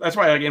difference. That's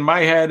why, like in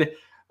my head,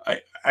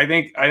 I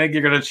think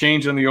you're going to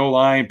change on the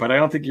O-line, but I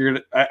don't think you're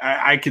going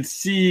to. I could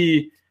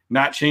see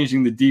not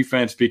changing the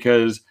defense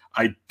because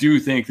I do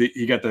think that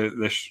he got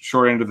the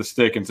short end of the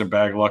stick and some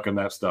bad luck on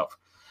that stuff.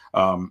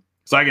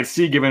 So I could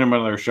see giving him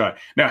another shot.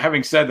 Now,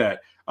 having said that,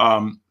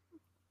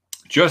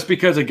 just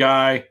because a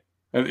guy,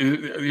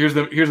 here's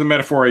the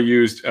metaphor I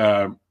used.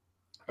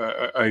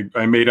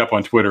 I made up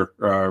on Twitter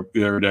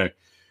the other day.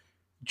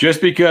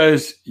 Just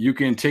because you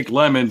can take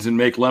lemons and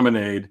make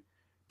lemonade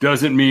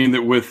doesn't mean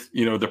that with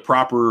the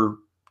proper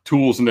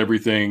tools and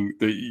everything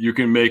that you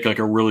can make like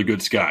a really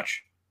good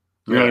scotch.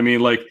 You know what I mean?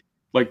 Like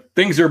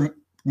things are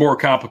more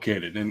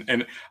complicated,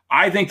 and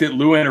I think that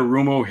Lou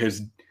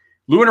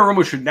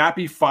Anarumo should not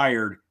be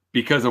fired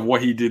because of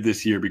what he did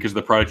this year, because of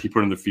the product he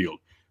put in the field.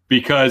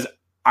 Because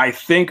I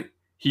think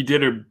he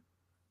did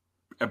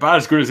about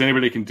as good as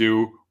anybody can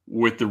do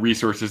with the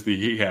resources that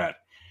he had.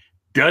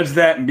 Does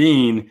that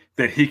mean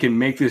that he can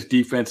make this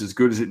defense as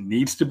good as it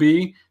needs to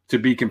be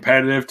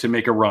competitive, to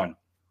make a run?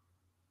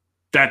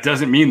 That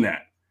doesn't mean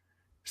that.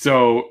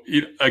 So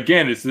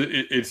again,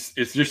 it's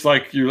just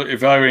like you're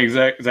evaluating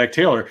Zach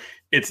Taylor.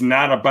 It's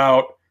not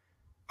about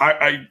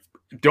I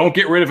don't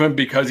get rid of him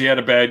because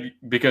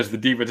because the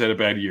defense had a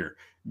bad year.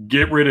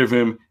 Get rid of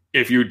him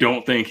if you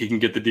don't think he can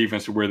get the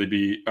defense to where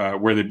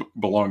they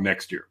belong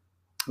next year.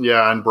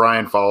 Yeah, and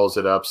Brian follows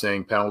it up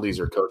saying penalties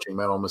are coaching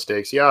mental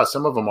mistakes. Yeah,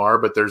 some of them are,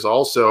 but there's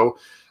also,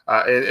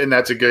 and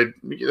that's a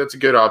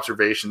good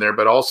observation there.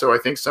 But also, I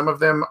think some of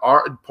them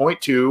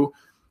point to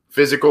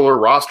physical or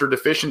roster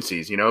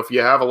deficiencies. If you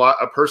have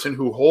a person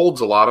who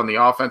holds a lot on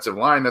the offensive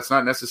line, that's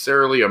not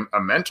necessarily a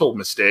mental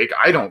mistake.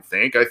 I don't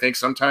think. I think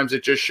sometimes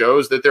it just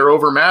shows that they're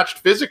overmatched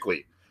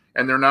physically,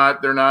 and they're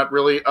not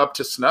really up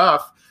to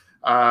snuff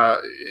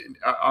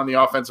on the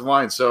offensive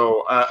line.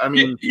 So, I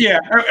mean, yeah,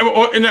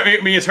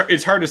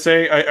 it's hard to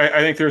say. I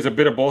think there's a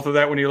bit of both of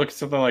that when you look at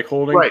something like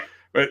holding, right?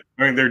 But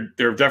I mean,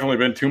 there have definitely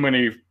been too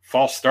many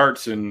false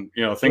starts and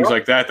things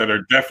like that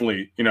are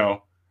definitely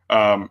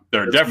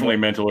they're definitely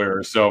mental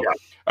errors. So,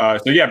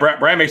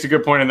 Brian makes a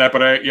good point on that.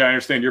 But I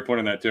understand your point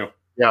on that too.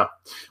 Yeah.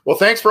 Well,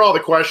 thanks for all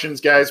the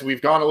questions, guys.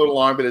 We've gone a little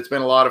long, but it's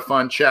been a lot of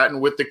fun chatting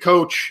with the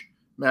coach,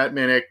 Matt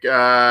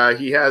Minnick.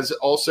 He has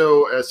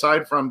also,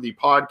 aside from the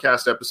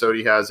podcast episode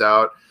he has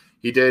out,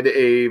 he did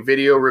a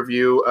video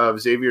review of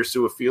Xavier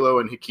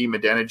Suafilo and Hakeem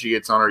Adeniji.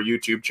 It's on our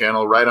YouTube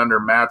channel, right under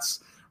Matt's,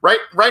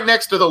 right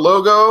next to the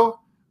logo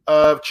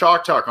of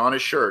Chalk Talk on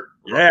his shirt.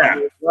 Yeah.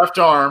 On his left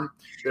arm,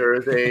 there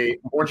is a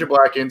Orange and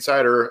Black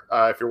Insider.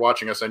 If you're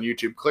watching us on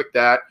YouTube, click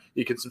that.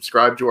 You can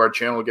subscribe to our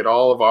channel, get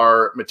all of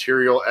our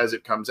material as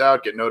it comes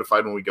out, get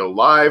notified when we go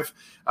live.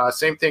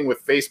 Same thing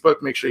with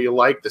Facebook. Make sure you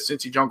like the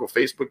Cincy Jungle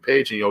Facebook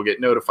page, and you'll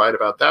get notified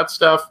about that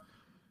stuff.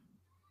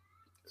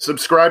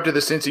 Subscribe to the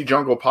Cincy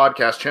Jungle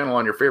podcast channel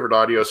on your favorite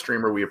audio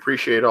streamer. We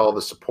appreciate all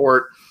the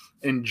support.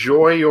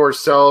 Enjoy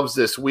yourselves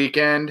this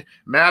weekend.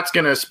 Matt's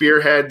going to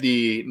spearhead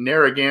the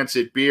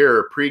Narragansett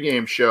Beer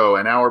pregame show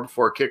an hour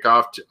before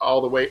kickoff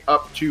all the way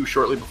up to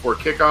shortly before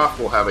kickoff.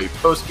 We'll have a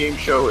postgame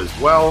show as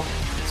well.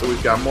 So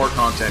we've got more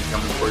content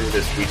coming for you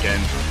this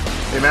weekend.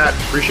 Hey, Matt,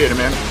 appreciate it,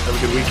 man. Have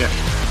a good weekend.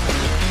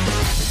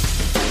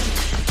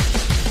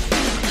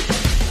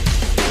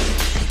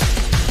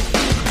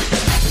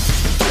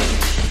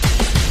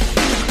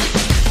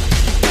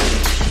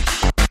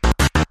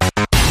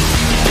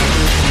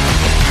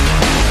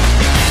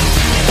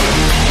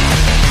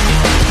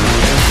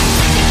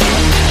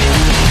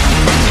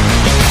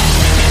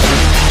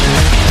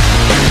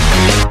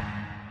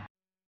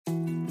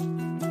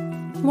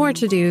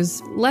 more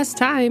to-dos, less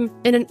time,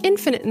 and an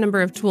infinite number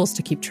of tools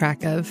to keep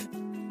track of.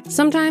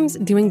 Sometimes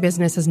doing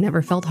business has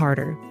never felt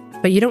harder,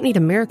 but you don't need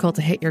a miracle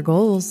to hit your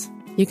goals.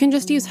 You can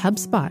just use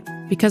HubSpot,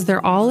 because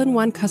their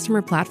all-in-one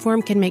customer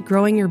platform can make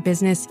growing your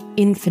business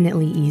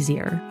infinitely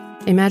easier.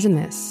 Imagine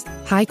this: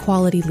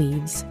 high-quality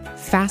leads,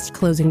 fast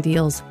closing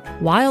deals,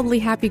 wildly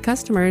happy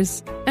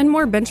customers, and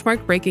more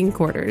benchmark-breaking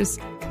quarters.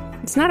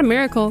 It's not a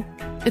miracle,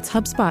 it's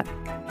HubSpot.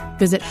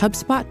 Visit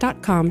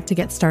HubSpot.com to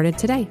get started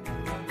today.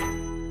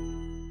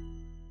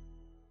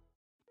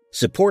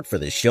 Support for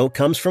this show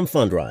comes from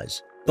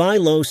Fundrise. Buy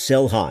low,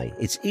 sell high.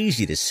 It's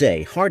easy to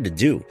say, hard to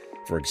do.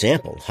 For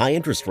example, high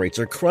interest rates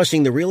are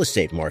crushing the real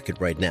estate market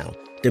right now.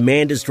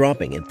 Demand is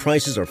dropping and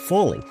prices are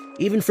falling,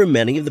 even for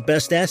many of the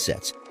best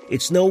assets.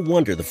 It's no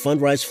wonder the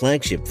Fundrise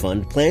Flagship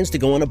Fund plans to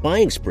go on a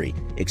buying spree,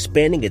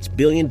 expanding its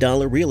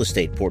billion-dollar real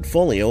estate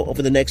portfolio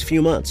over the next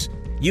few months.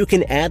 You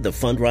can add the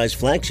Fundrise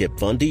Flagship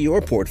Fund to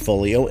your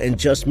portfolio in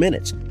just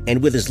minutes,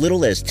 and with as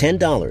little as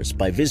 $10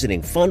 by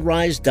visiting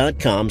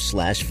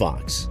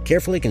fundrise.com/Fox.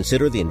 Carefully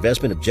consider the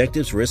investment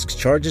objectives, risks,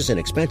 charges, and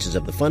expenses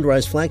of the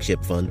Fundrise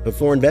Flagship Fund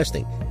before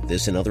investing.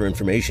 This and other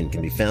information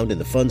can be found in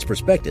the fund's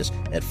prospectus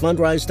at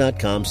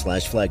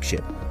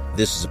fundrise.com/flagship.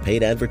 This is a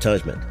paid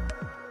advertisement.